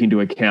doesn't take into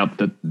account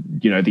that,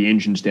 the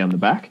engine's down the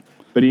back.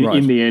 But Right.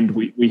 in the end,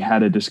 we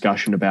had a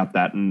discussion about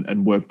that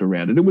and worked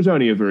around it. It was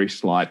only a very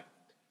slight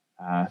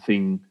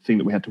thing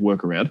that we had to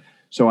work around.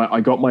 So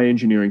I got my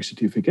engineering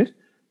certificate,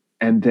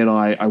 and then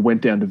I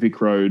went down to Vic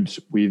Roads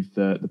with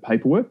the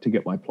paperwork to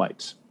get my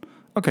plates.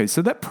 Okay,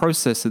 so that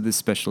process that this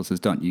specialist has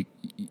done,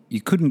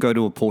 you couldn't go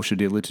to a Porsche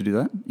dealer to do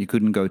that? You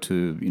couldn't go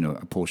to,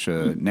 a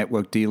Porsche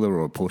network dealer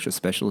or a Porsche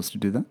specialist to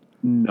do that?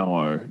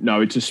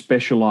 No, it's a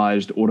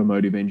specialized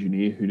automotive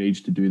engineer who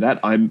needs to do that.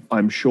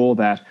 I'm sure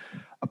that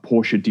a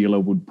Porsche dealer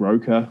would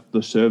broker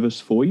the service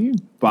for you,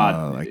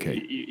 but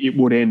it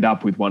would end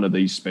up with one of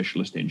these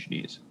specialist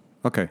engineers.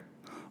 Okay.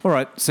 All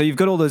right. So you've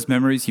got all those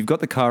memories. You've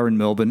got the car in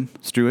Melbourne,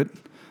 Stuart.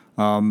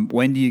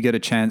 When do you get a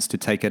chance to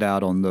take it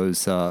out on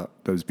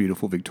those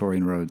beautiful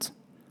Victorian roads?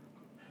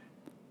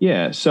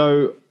 Yeah,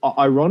 so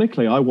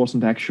ironically, I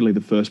wasn't actually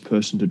the first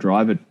person to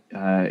drive it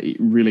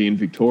really in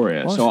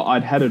Victoria. What? So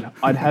I'd had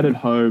it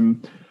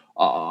home.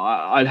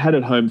 I'd had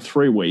it home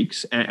 3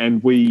 weeks,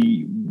 and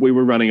we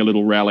were running a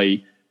little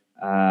rally.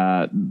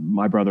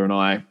 My brother and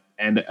I,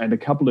 and a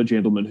couple of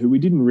gentlemen who we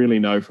didn't really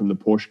know from the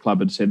Porsche Club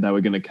had said they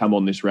were going to come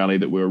on this rally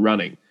that we were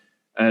running,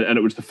 and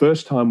it was the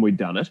first time we'd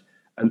done it.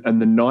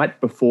 And the night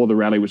before the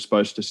rally was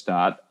supposed to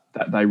start,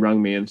 that they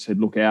rang me and said,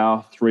 look,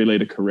 our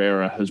 3-litre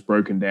Carrera has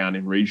broken down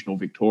in regional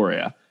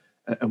Victoria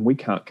and we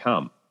can't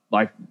come.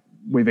 Like,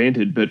 we've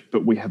entered,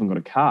 but we haven't got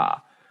a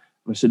car.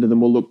 And I said to them,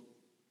 well, look,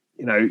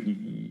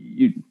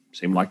 you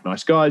seem like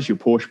nice guys, you're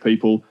Porsche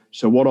people.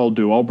 So what I'll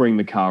do, I'll bring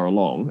the car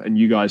along and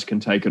you guys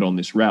can take it on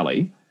this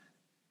rally.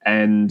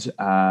 And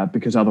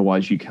because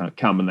otherwise you can't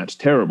come, and that's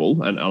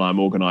terrible. And I'm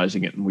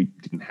organising it and we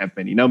didn't have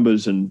many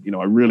numbers and,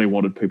 I really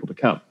wanted people to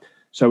come.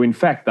 So, in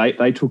fact,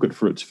 they took it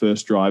for its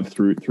first drive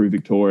through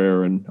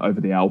Victoria and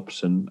over the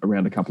Alps and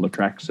around a couple of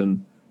tracks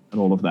and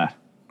all of that.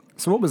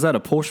 So what was that, a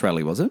Porsche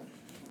rally, was it?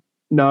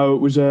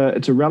 No,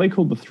 it's a rally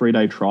called the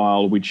 3-Day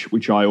Trial,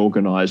 which I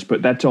organised,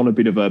 but that's on a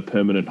bit of a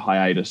permanent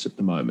hiatus at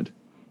the moment.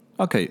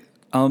 Okay.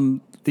 The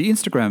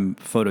Instagram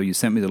photo you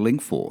sent me the link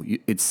for,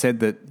 it said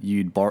that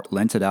you'd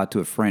lent it out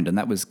to a friend, and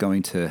that was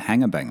going to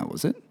Hanger Banger,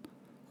 was it?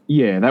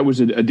 Yeah, that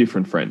was a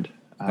different friend.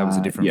 That was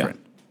a different friend.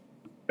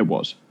 It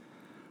was.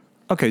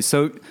 Okay,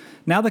 so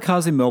now the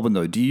car's in Melbourne,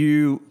 though.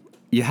 You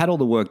had all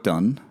the work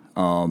done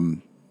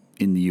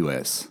in the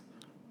US.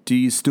 Do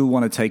you still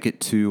want to take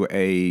it to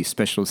a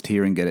specialist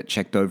here and get it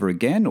checked over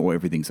again, or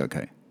everything's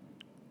okay?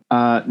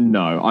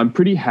 No, I'm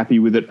pretty happy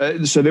with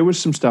it. So there was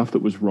some stuff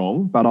that was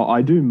wrong, but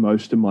I do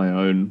most of my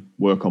own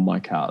work on my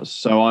cars.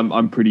 So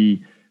I'm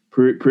pretty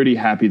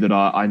happy that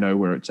I know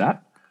where it's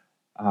at.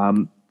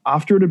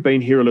 After it had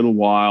been here a little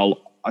while,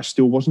 I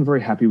still wasn't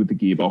very happy with the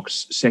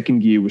gearbox. Second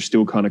gear was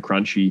still kind of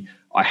crunchy.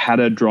 I had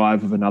a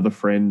drive of another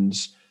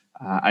friend's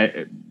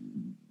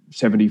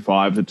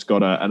 75 that's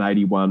got an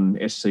 81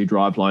 SC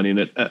driveline in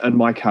it, and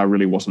my car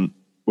really wasn't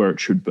where it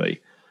should be.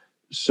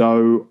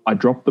 So I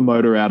dropped the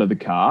motor out of the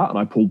car and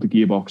I pulled the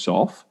gearbox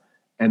off,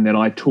 and then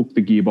I took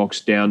the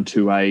gearbox down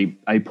to a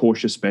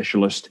Porsche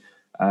specialist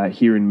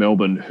here in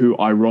Melbourne, who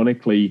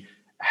ironically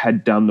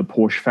had done the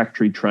Porsche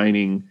factory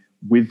training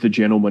with the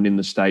gentleman in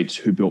the States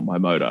who built my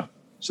motor.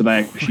 So they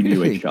actually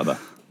knew each other.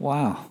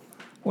 Wow.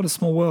 What a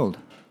small world.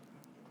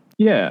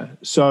 Yeah.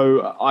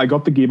 So I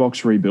got the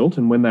gearbox rebuilt,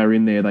 and when they were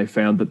in there, they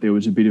found that there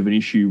was a bit of an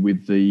issue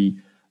with the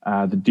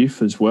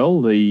diff as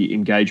well. The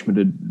engagement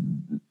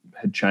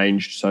had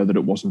changed so that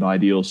it wasn't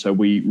ideal. So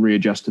we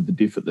readjusted the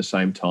diff at the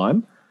same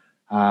time.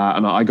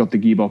 And I got the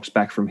gearbox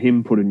back from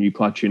him, put a new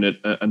clutch in it,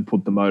 and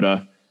put the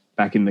motor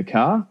back in the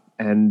car.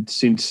 And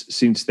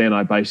since then,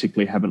 I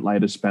basically haven't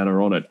laid a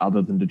spanner on it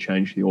other than to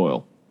change the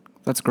oil.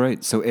 That's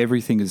great. So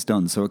everything is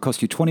done. So it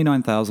cost you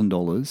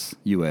 $29,000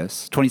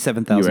 US,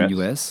 $27,000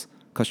 US.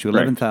 Cost you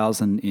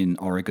 $11,000 in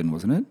Oregon,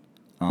 wasn't it?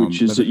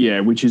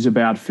 Which is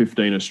about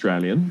 15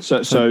 Australian.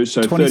 So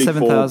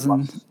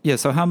 27,000. Yeah.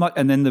 So how much?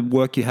 And then the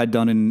work you had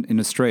done in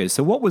Australia.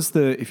 So what was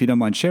if you don't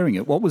mind sharing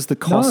it, what was the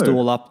cost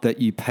all up that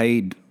you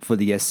paid for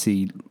the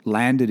SC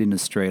landed in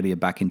Australia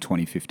back in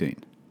 2015?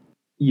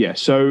 Yeah.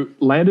 So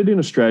landed in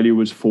Australia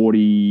was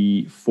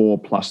 44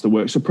 plus the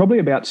work. So probably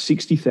about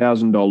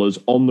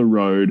 $60,000 on the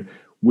road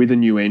with a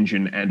new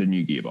engine and a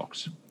new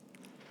gearbox.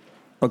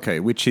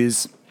 Okay, which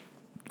is,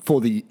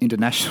 for the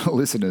international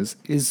listeners,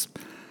 is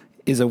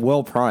a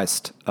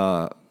well-priced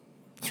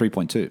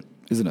 3.2,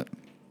 isn't it?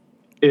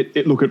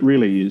 It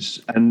really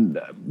is. And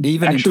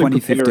even in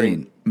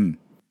 2015.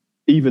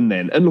 Even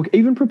then. And look,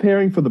 even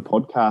preparing for the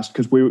podcast,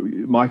 because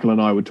Michael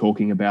and I were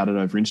talking about it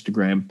over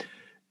Instagram,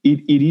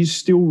 it is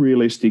still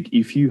realistic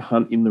if you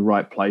hunt in the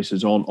right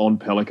places on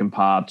Pelican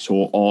Parts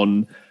or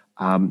on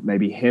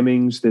maybe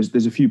Hemmings.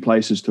 There's a few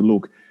places to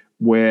look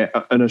where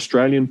an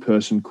Australian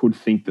person could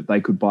think that they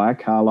could buy a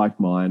car like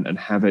mine and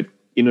have it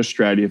in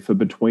Australia for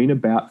between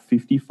about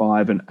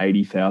 $55,000 and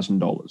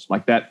 $80,000.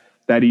 Like that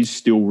is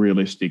still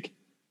realistic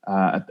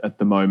at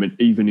the moment,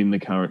 even in the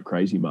current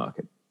crazy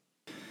market.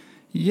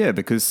 Yeah,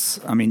 because,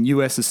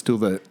 US is still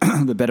the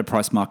better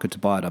price market to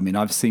buy it.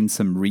 I've seen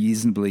some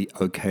reasonably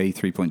okay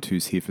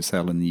 3.2s here for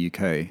sale in the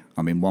UK.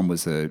 One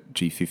was a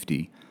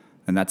G50,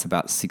 and that's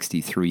about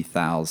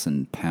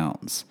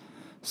 £63,000.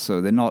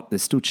 So they're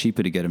still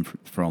cheaper to get them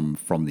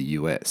from the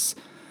US.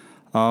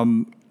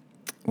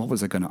 What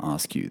was I going to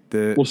ask you?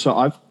 So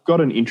I've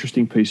got an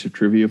interesting piece of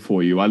trivia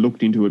for you. I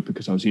looked into it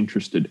because I was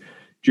interested.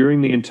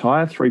 During the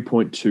entire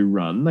 3.2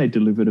 run, they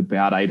delivered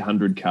about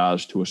 800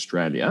 cars to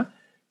Australia.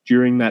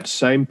 During that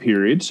same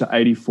period, so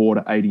 84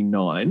 to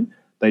 89,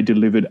 they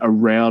delivered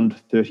around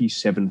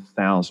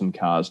 37,000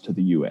 cars to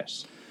the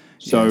US.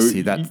 So yeah,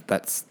 see,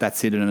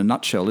 that's it in a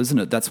nutshell, isn't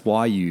it? That's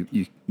why you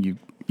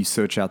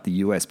search out the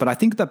US. But I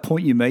think that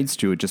point you made,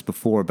 Stuart, just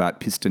before about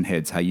piston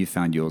heads, how you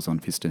found yours on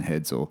piston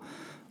heads or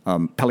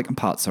Pelican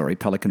parts,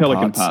 Pelican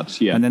parts,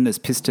 yeah. And then there's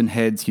piston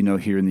heads,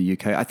 here in the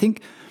UK. I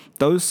think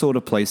those sort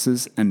of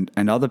places and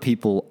other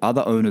people,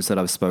 other owners that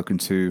I've spoken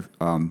to,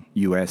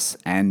 US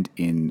and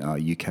in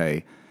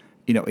UK,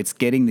 it's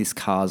getting these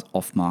cars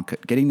off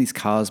market, getting these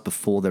cars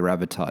before they're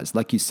advertised.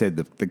 Like you said,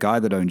 the guy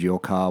that owned your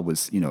car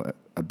was,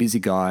 a busy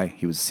guy.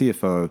 He was a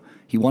CFO.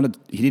 He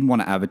didn't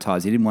want to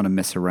advertise. He didn't want to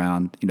mess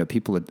around.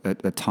 People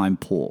are time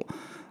poor.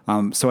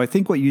 So I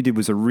think what you did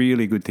was a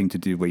really good thing to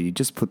do, where you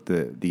just put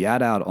the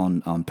ad out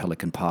on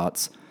Pelican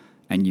Parts,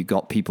 and you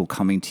got people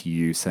coming to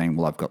you saying,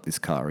 well, I've got this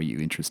car. Are you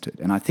interested?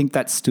 And I think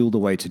that's still the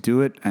way to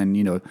do it. And,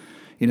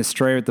 in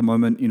Australia at the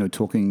moment,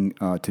 talking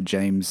to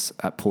James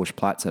at Porsche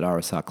Platts at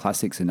RSR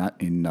Classics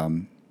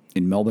in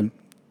Melbourne,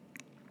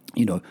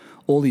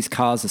 all these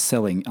cars are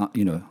selling,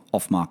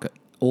 off market.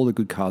 All the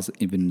good cars,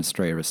 even in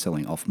Australia, are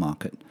selling off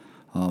market.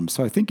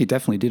 So I think you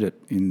definitely did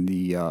it in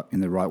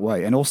the right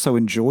way, and also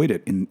enjoyed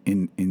it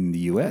in the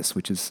US,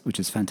 which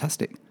is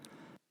fantastic.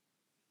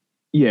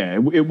 Yeah,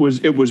 it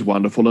was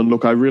wonderful. And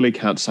look, I really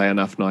can't say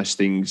enough nice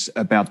things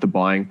about the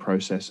buying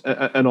process.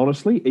 And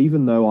honestly,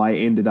 even though I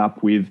ended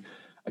up with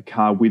a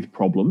car with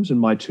problems, and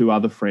my two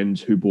other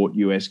friends who bought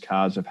US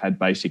cars have had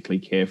basically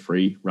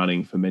carefree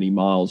running for many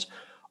miles,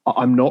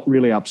 I'm not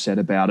really upset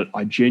about it.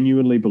 I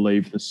genuinely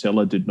believe the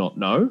seller did not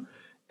know.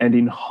 And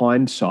in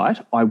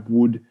hindsight, I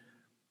would,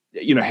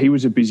 he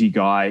was a busy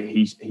guy.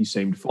 He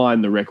seemed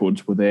fine. The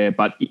records were there.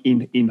 But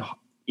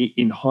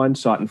in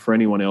hindsight, and for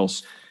anyone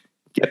else,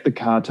 get the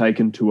car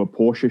taken to a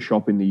Porsche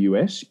shop in the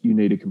US. You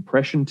need a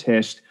compression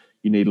test,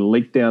 you need a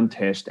leak down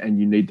test, and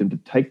you need them to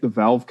take the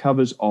valve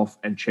covers off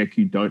and check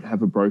you don't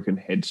have a broken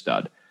head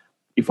stud.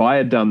 If I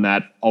had done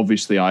that,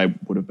 obviously I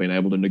would have been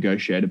able to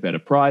negotiate a better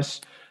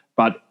price.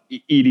 But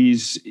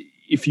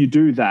if you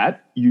do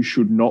that, you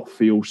should not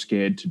feel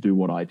scared to do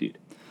what I did.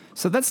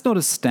 So that's not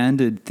a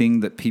standard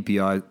thing that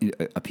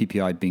a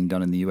PPI being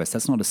done in the US.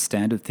 That's not a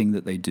standard thing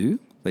that they do.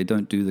 They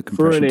don't do the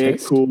compression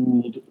test. For an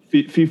air-cooled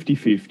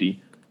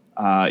 50-50.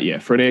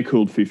 For an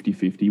air-cooled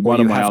 50-50. Well,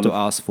 you have to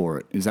ask for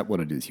it. Is that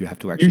what it is? You have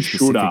to actually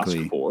should ask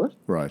for it.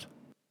 Right.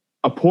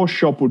 A Porsche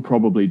shop would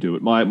probably do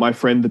it. My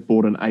friend that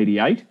bought an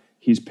 88,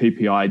 his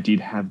PPI did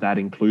have that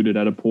included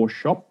at a Porsche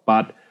shop.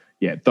 But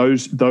yeah,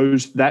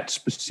 that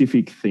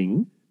specific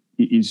thing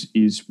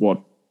is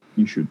what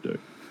you should do.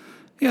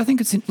 Yeah, I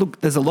think look.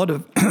 There's a lot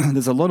of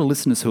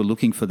listeners who are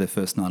looking for their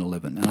first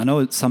 911, and I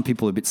know some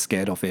people are a bit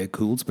scared off air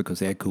cooled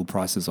because air cooled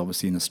prices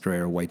obviously in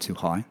Australia are way too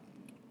high.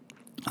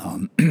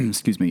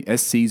 Excuse me.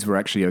 SCs were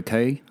actually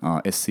okay.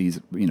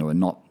 SCs, are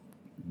not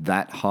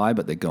that high,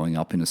 but they're going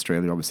up in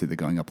Australia. Obviously, they're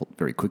going up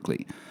very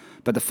quickly.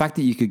 But the fact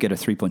that you could get a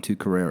 3.2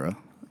 Carrera,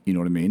 you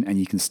know what I mean, and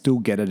you can still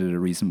get it at a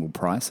reasonable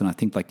price, and I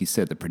think, like you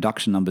said, the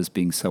production numbers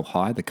being so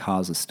high, the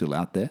cars are still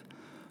out there.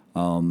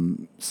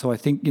 So I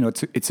think,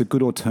 it's a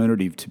good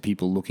alternative to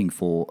people looking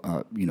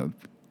for,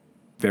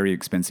 very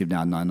expensive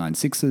now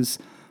 996s,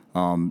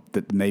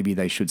 that maybe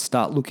they should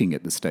start looking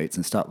at the States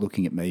and start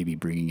looking at maybe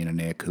bringing in an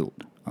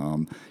air-cooled.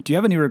 Do you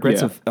have any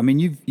regrets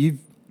you've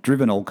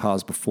driven old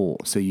cars before,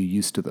 so you're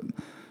used to them.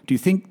 Do you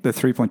think the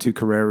 3.2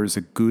 Carrera is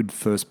a good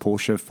first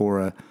Porsche for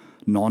a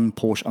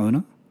non-Porsche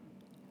owner?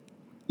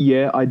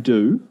 Yeah, I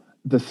do.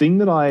 The thing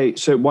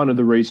one of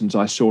the reasons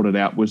I sorted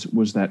out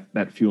was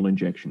that fuel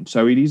injection.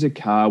 So it is a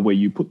car where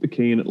you put the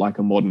key in it like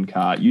a modern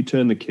car. You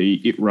turn the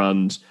key, it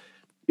runs,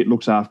 it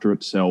looks after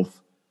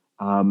itself.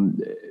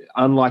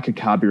 Unlike a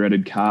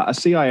carbureted car, a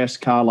CIS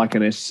car like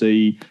an SC,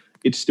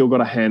 it's still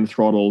got a hand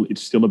throttle.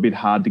 It's still a bit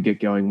hard to get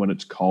going when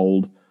it's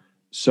cold.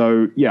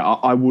 So yeah,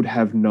 I would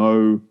have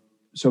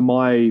so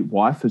my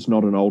wife is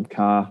not an old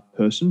car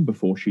person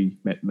before she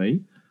met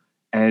me,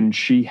 and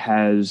she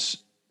has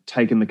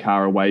taken the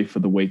car away for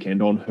the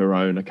weekend on her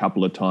own a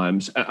couple of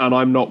times. And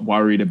I'm not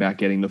worried about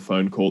getting the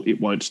phone call.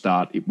 It won't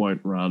start. It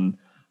won't run.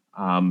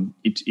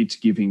 It's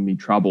giving me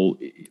trouble.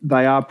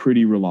 They are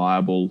pretty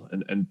reliable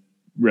and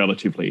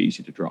relatively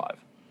easy to drive.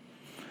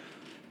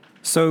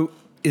 So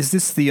is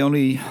this the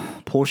only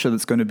Porsche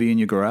that's going to be in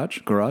your garage?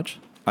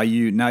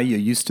 You're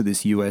used to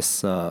this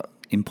US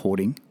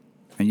importing,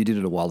 and you did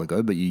it a while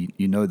ago, but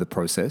you know the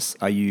process.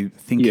 Are you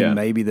thinking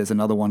maybe there's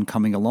another one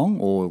coming along,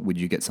 or would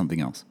you get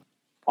something else?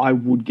 I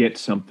would get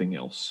something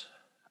else.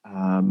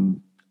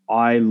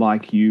 I,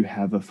 like you,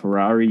 have a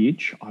Ferrari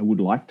itch I would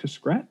like to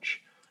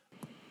scratch,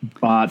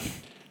 but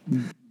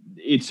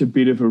it's a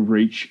bit of a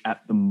reach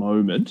at the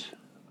moment.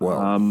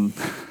 Well,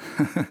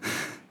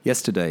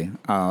 yesterday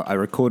I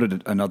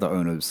recorded another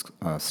owner's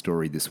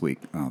story this week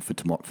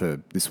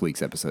for this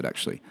week's episode,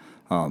 actually.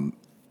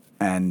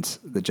 And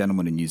the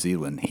gentleman in New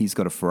Zealand, he's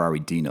got a Ferrari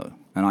Dino.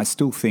 And I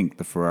still think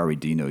the Ferrari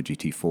Dino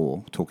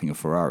GT4, talking of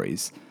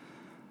Ferraris,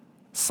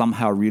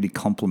 somehow really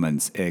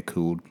complements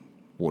air-cooled,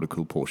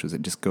 water-cooled Porsches.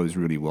 It just goes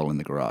really well in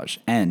the garage,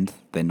 and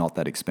they're not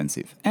that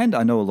expensive. And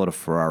I know a lot of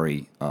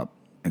Ferrari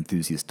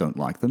enthusiasts don't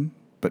like them,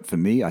 but for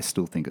me, I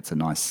still think it's a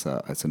nice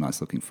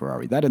looking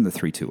Ferrari. That and the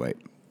 328.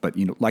 But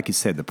like you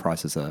said, the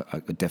prices are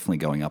definitely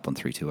going up on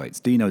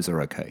 328s. Dinos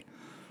are okay.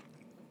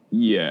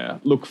 Yeah.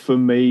 Look, for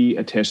me,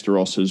 a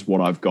Testarossa is what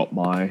I've got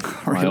my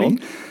eye on.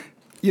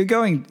 You're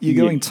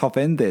going top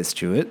end there,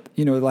 Stuart.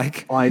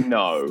 I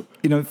know.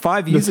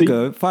 5 years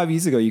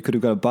ago, you could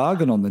have got a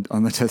bargain on the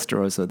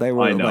Testarossa. They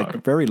were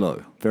like very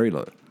low, very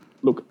low.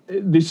 Look,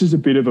 this is a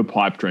bit of a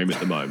pipe dream at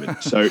the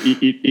moment. So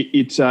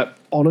it's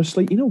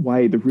honestly, in a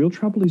way, the real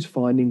trouble is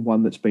finding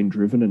one that's been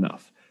driven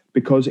enough,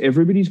 because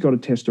everybody's got a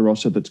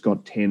Testarossa that's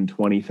got 10,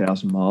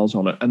 20,000 miles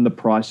on it, and the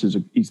price is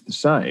the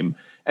same.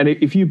 And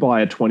if you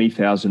buy a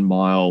 20,000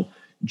 mile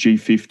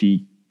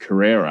G50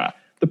 Carrera,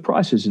 the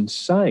price is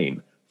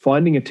insane.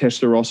 Finding a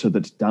Testarossa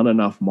that's done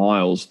enough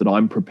miles that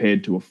I'm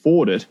prepared to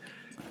afford it.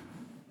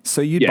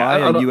 So you'd buy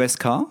a US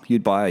car?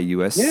 You'd buy a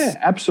US? Yeah,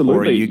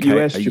 absolutely. Or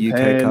US,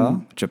 Japan, UK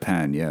car?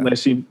 Japan, yeah.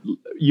 Less in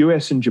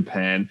US and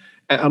Japan.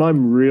 And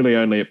I'm really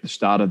only at the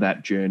start of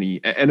that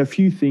journey. And a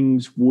few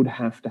things would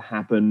have to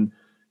happen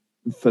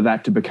for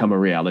that to become a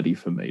reality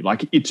for me.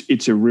 Like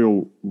it's a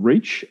real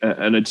reach,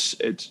 and it's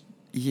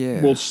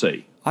we'll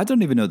see. I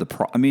don't even know the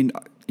price. I mean,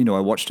 I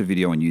watched a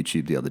video on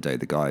YouTube the other day,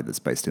 the guy that's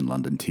based in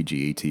London,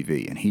 TGE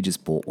TV, and he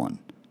just bought one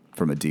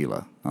from a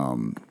dealer,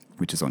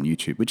 which is on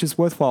YouTube, which is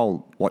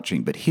worthwhile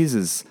watching, but his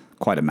is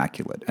quite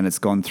immaculate, and it's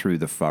gone through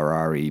the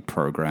Ferrari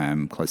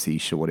program,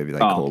 Classiche, or whatever they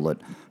call it,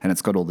 and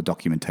it's got all the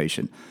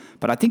documentation.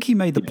 But I think he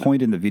made the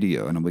point in the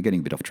video, and we're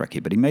getting a bit off track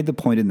here, but he made the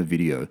point in the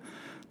video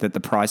that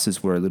the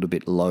prices were a little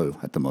bit low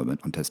at the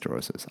moment on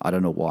Testarossas. I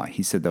don't know why.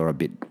 He said they were a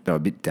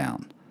bit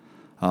down.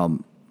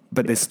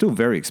 But they're still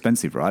very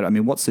expensive, right? I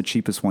mean, what's the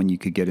cheapest one you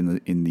could get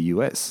in the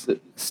US?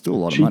 Still a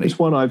lot of money. The cheapest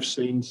one I've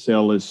seen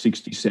sell is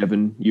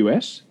 67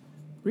 US.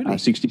 Really?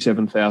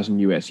 67,000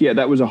 US. Yeah,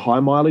 that was a high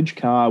mileage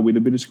car with a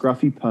bit of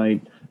scruffy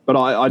paint, but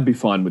I'd be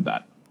fine with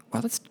that.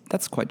 Well,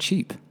 that's quite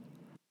cheap.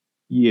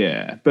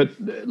 Yeah, but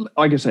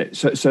like I say,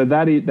 so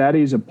that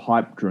is a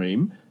pipe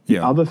dream. The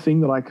other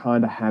thing that I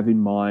kind of have in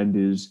mind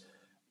is,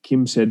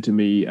 Kim said to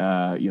me,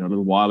 a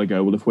little while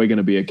ago, well, if we're going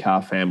to be a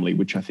car family,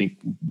 which I think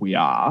we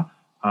are,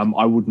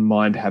 I wouldn't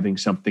mind having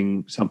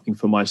something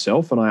for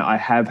myself. And I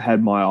have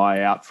had my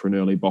eye out for an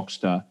early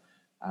Boxster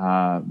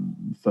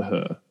for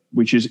her,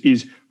 which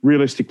is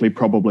realistically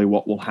probably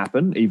what will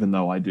happen, even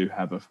though I do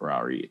have a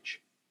Ferrari itch.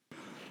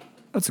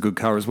 That's a good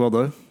car as well,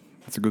 though.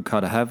 That's a good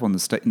car to have in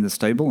the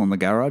stable, on the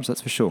garage,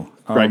 that's for sure.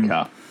 Great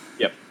car.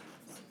 Yep.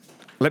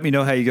 Let me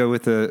know how you go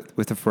with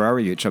the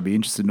Ferrari itch. I'd be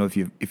interested to know if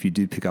you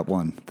do pick up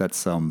one.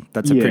 That's a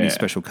pretty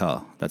special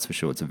car. That's for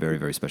sure. It's a very,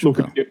 very special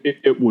car.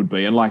 It would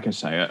be. And like I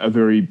say, a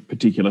very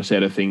particular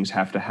set of things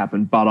have to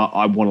happen, but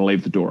I want to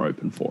leave the door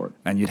open for it.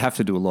 And you'd have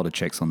to do a lot of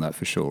checks on that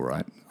for sure,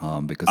 right?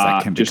 Because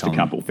that can just become a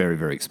couple. Very,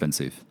 very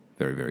expensive.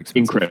 Very, very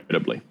expensive.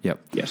 Incredibly. Yep.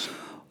 Yes.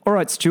 All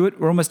right, Stuart,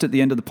 we're almost at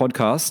the end of the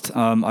podcast.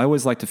 I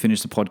always like to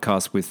finish the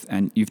podcast with,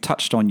 and you've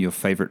touched on your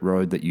favorite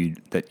road that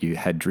you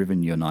had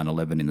driven your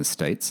 911 in the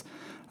States.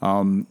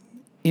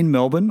 In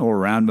Melbourne or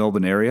around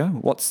Melbourne area,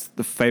 what's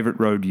the favorite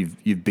road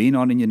you've been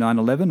on in your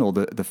 911, or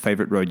the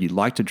favorite road you'd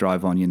like to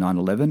drive on your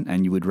 911,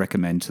 and you would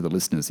recommend to the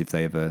listeners if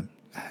they ever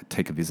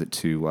take a visit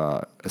to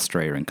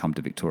Australia and come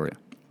to Victoria?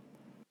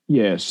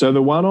 Yeah, so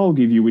the one I'll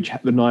give you, which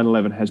the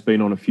 911 has been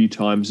on a few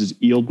times, is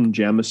Eildon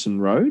Jamison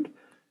Road.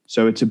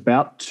 So it's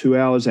about 2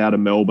 hours out of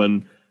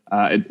Melbourne.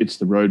 It's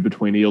the road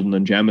between Eildon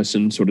and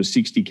Jamison, sort of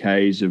 60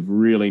 Ks of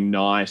really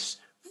nice,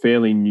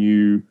 fairly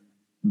new,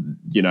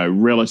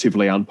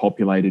 relatively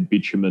unpopulated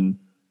bitumen.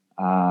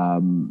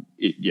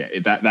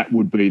 That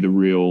would be the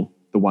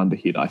one to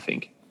hit, I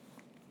think.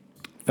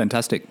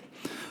 Fantastic.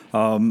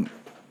 Have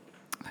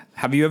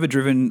you ever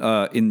driven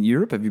in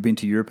Europe? Have you been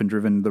to Europe and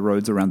driven the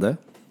roads around there?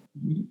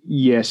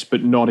 Yes,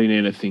 but not in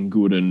anything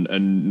good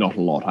and not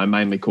a lot. I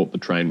mainly caught the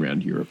train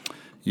around Europe.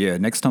 Yeah,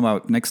 next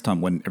time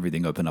when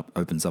everything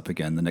opens up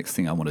again, the next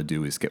thing I want to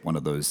do is get one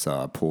of those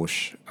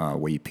Porsche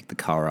where you pick the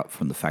car up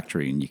from the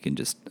factory and you can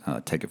just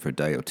take it for a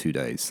day or 2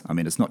 days. I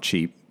mean, it's not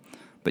cheap,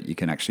 but you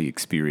can actually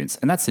experience,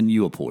 and that's the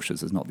newer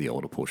Porsches, it's not the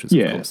older Porsches,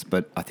 of course.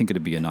 But I think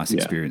it'd be a nice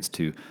experience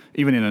too,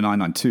 even in a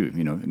 992,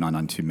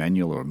 992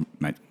 manual or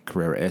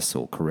Carrera S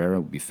or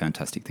Carrera would be a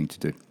fantastic thing to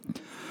do.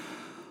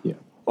 Yeah.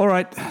 All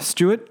right,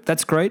 Stuart,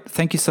 that's great.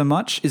 Thank you so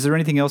much. Is there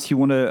anything else you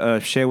want to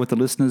share with the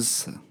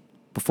listeners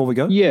before we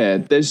go? Yeah,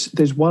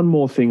 there's one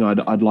more thing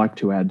I'd like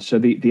to add. So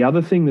the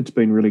other thing that's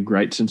been really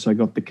great since I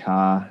got the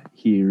car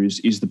here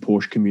is the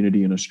Porsche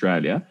community in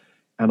Australia.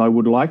 And I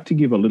would like to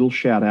give a little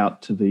shout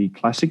out to the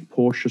Classic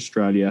Porsche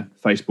Australia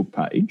Facebook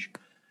page,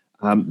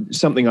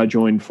 something I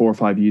joined 4 or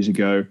 5 years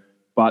ago.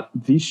 But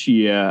this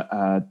year,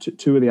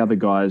 two of the other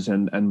guys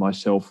and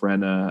myself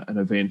ran an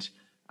event.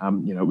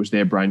 It was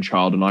their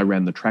brainchild, and I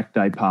ran the track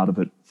day part of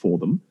it for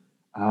them,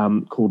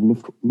 called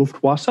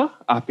Luftwasser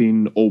up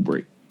in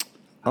Albury.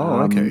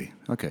 Oh,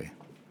 okay.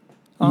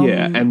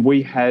 Yeah, and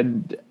we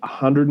had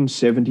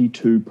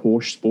 172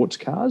 Porsche sports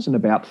cars and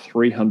about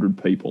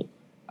 300 people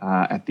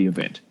at the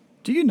event.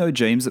 Do you know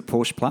James at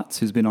Porsche Platz,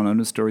 who's been on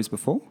Owner Stories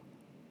before?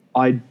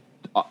 I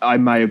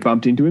may have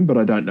bumped into him, but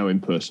I don't know him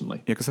personally.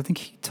 Yeah, because I think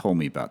he told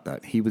me about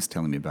that. He was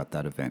telling me about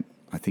that event.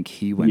 I think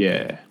he went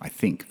there, I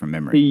think, from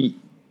memory. He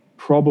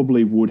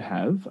probably would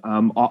have.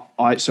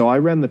 So I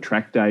ran the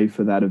track day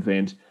for that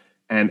event,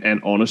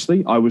 and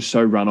honestly, I was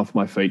so run off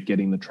my feet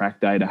getting the track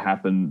day to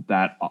happen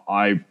that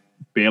I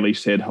barely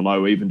said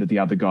hello even to the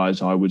other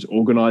guys I was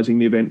organising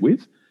the event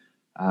with.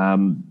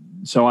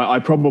 So I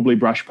probably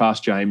brushed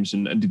past James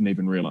and didn't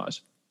even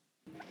realise.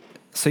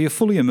 So you're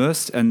fully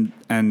immersed and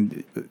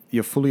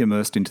you're fully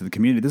immersed into the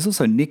community. There's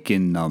also Nick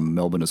in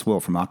Melbourne as well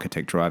from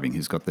Architect Driving,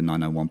 who's got the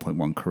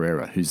 991.1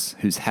 Carrera,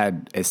 who's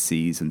had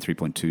SCs and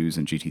 3.2s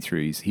and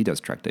GT3s. He does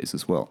track days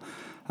as well.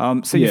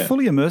 So you're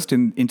fully immersed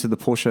into the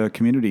Porsche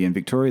community in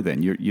Victoria.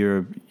 Then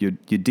you're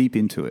deep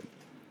into it.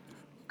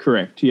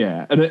 Correct.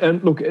 Yeah,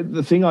 and look,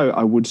 the thing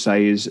I would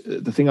say is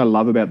the thing I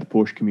love about the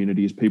Porsche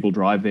community is people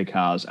drive their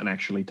cars and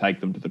actually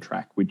take them to the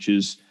track, which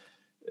is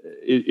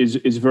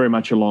very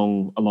much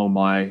along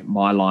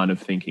my line of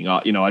thinking.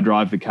 I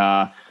drive the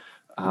car,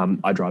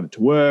 I drive it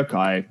to work.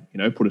 I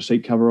put a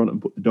seat cover on it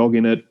and put the dog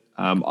in it.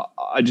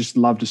 I just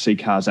love to see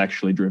cars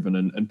actually driven,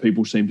 and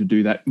people seem to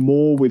do that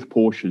more with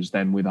Porsches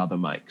than with other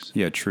makes.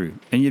 Yeah, true.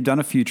 And you've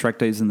done a few track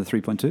days in the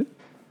 3.2?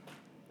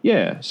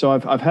 Yeah, so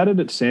I've had it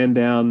at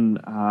Sandown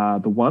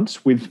the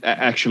once with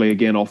actually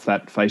again off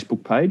that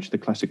Facebook page, the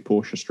Classic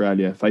Porsche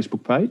Australia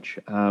Facebook page.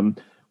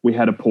 We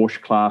had a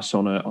Porsche class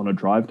on a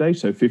drive day,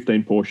 so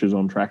 15 Porsches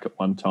on track at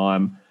one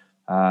time.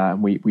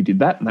 We did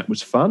that, and that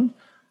was fun.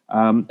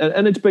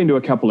 And it's been to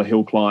a couple of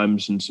hill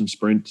climbs and some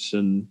sprints,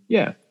 and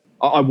yeah,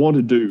 I want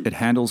to do. It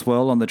handles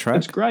well on the track.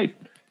 It's great.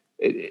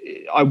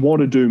 I want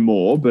to do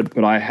more,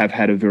 but I have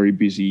had a very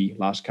busy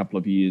last couple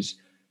of years.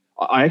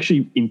 I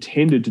actually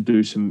intended to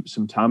do some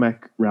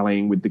tarmac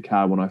rallying with the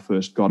car when I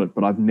first got it,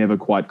 but I've never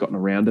quite gotten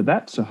around to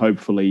that. So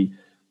hopefully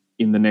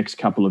in the next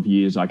couple of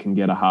years, I can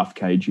get a half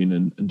cage in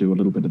and do a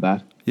little bit of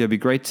that. Yeah, it'd be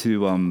great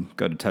to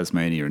go to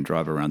Tasmania and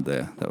drive around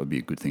there. That would be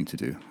a good thing to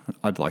do.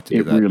 I'd like to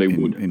do that. It really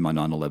would. In my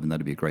 911,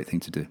 that'd be a great thing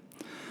to do.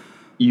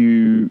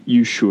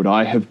 You should.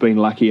 I have been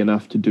lucky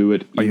enough to do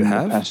it in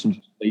the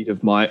passenger seat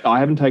of my... I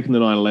haven't taken the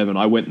 911.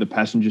 I went in the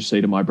passenger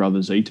seat of my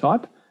brother's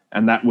E-Type,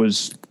 and that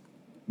was...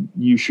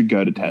 You should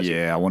go to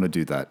Tasmania. Yeah, I want to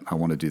do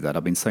that.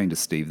 I've been saying to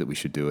Steve that we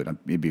should do it.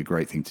 It'd be a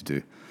great thing to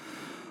do.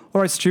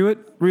 All right,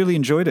 Stuart, really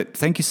enjoyed it.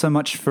 Thank you so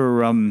much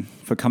for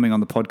coming on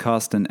the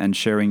podcast and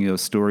sharing your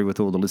story with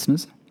all the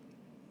listeners.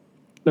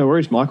 No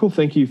worries, Michael.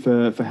 Thank you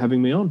for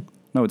having me on.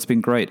 No, it's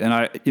been great.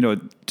 And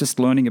just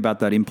learning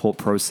about that import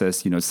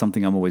process,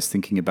 something I'm always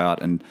thinking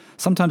about. And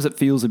sometimes it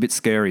feels a bit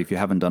scary if you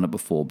haven't done it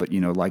before. But,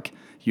 like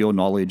your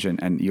knowledge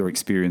and your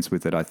experience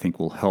with it, I think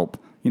will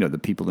help, the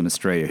people in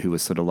Australia who are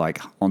sort of like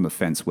on the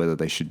fence whether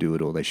they should do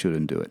it or they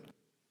shouldn't do it.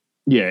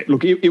 Yeah,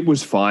 look, it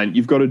was fine.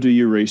 You've got to do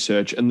your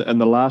research. And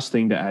the last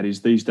thing to add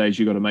is these days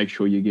you've got to make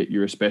sure you get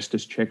your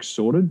asbestos checks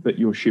sorted, but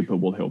your shipper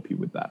will help you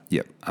with that.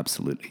 Yep,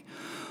 absolutely.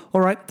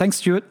 All right. Thanks,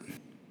 Stuart.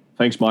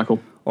 Thanks, Michael.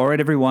 All right,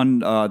 everyone.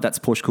 That's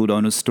Porsche Cooled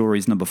Owners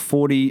Stories number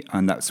 40,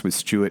 and that's with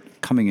Stuart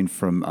coming in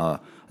from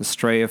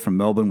Australia, from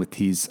Melbourne, with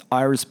his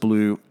Iris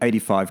Blue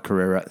 85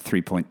 Carrera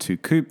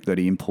 3.2 Coupe that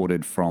he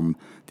imported from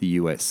the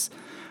US.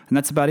 And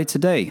that's about it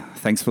today.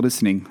 Thanks for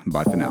listening.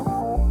 Bye for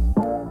now.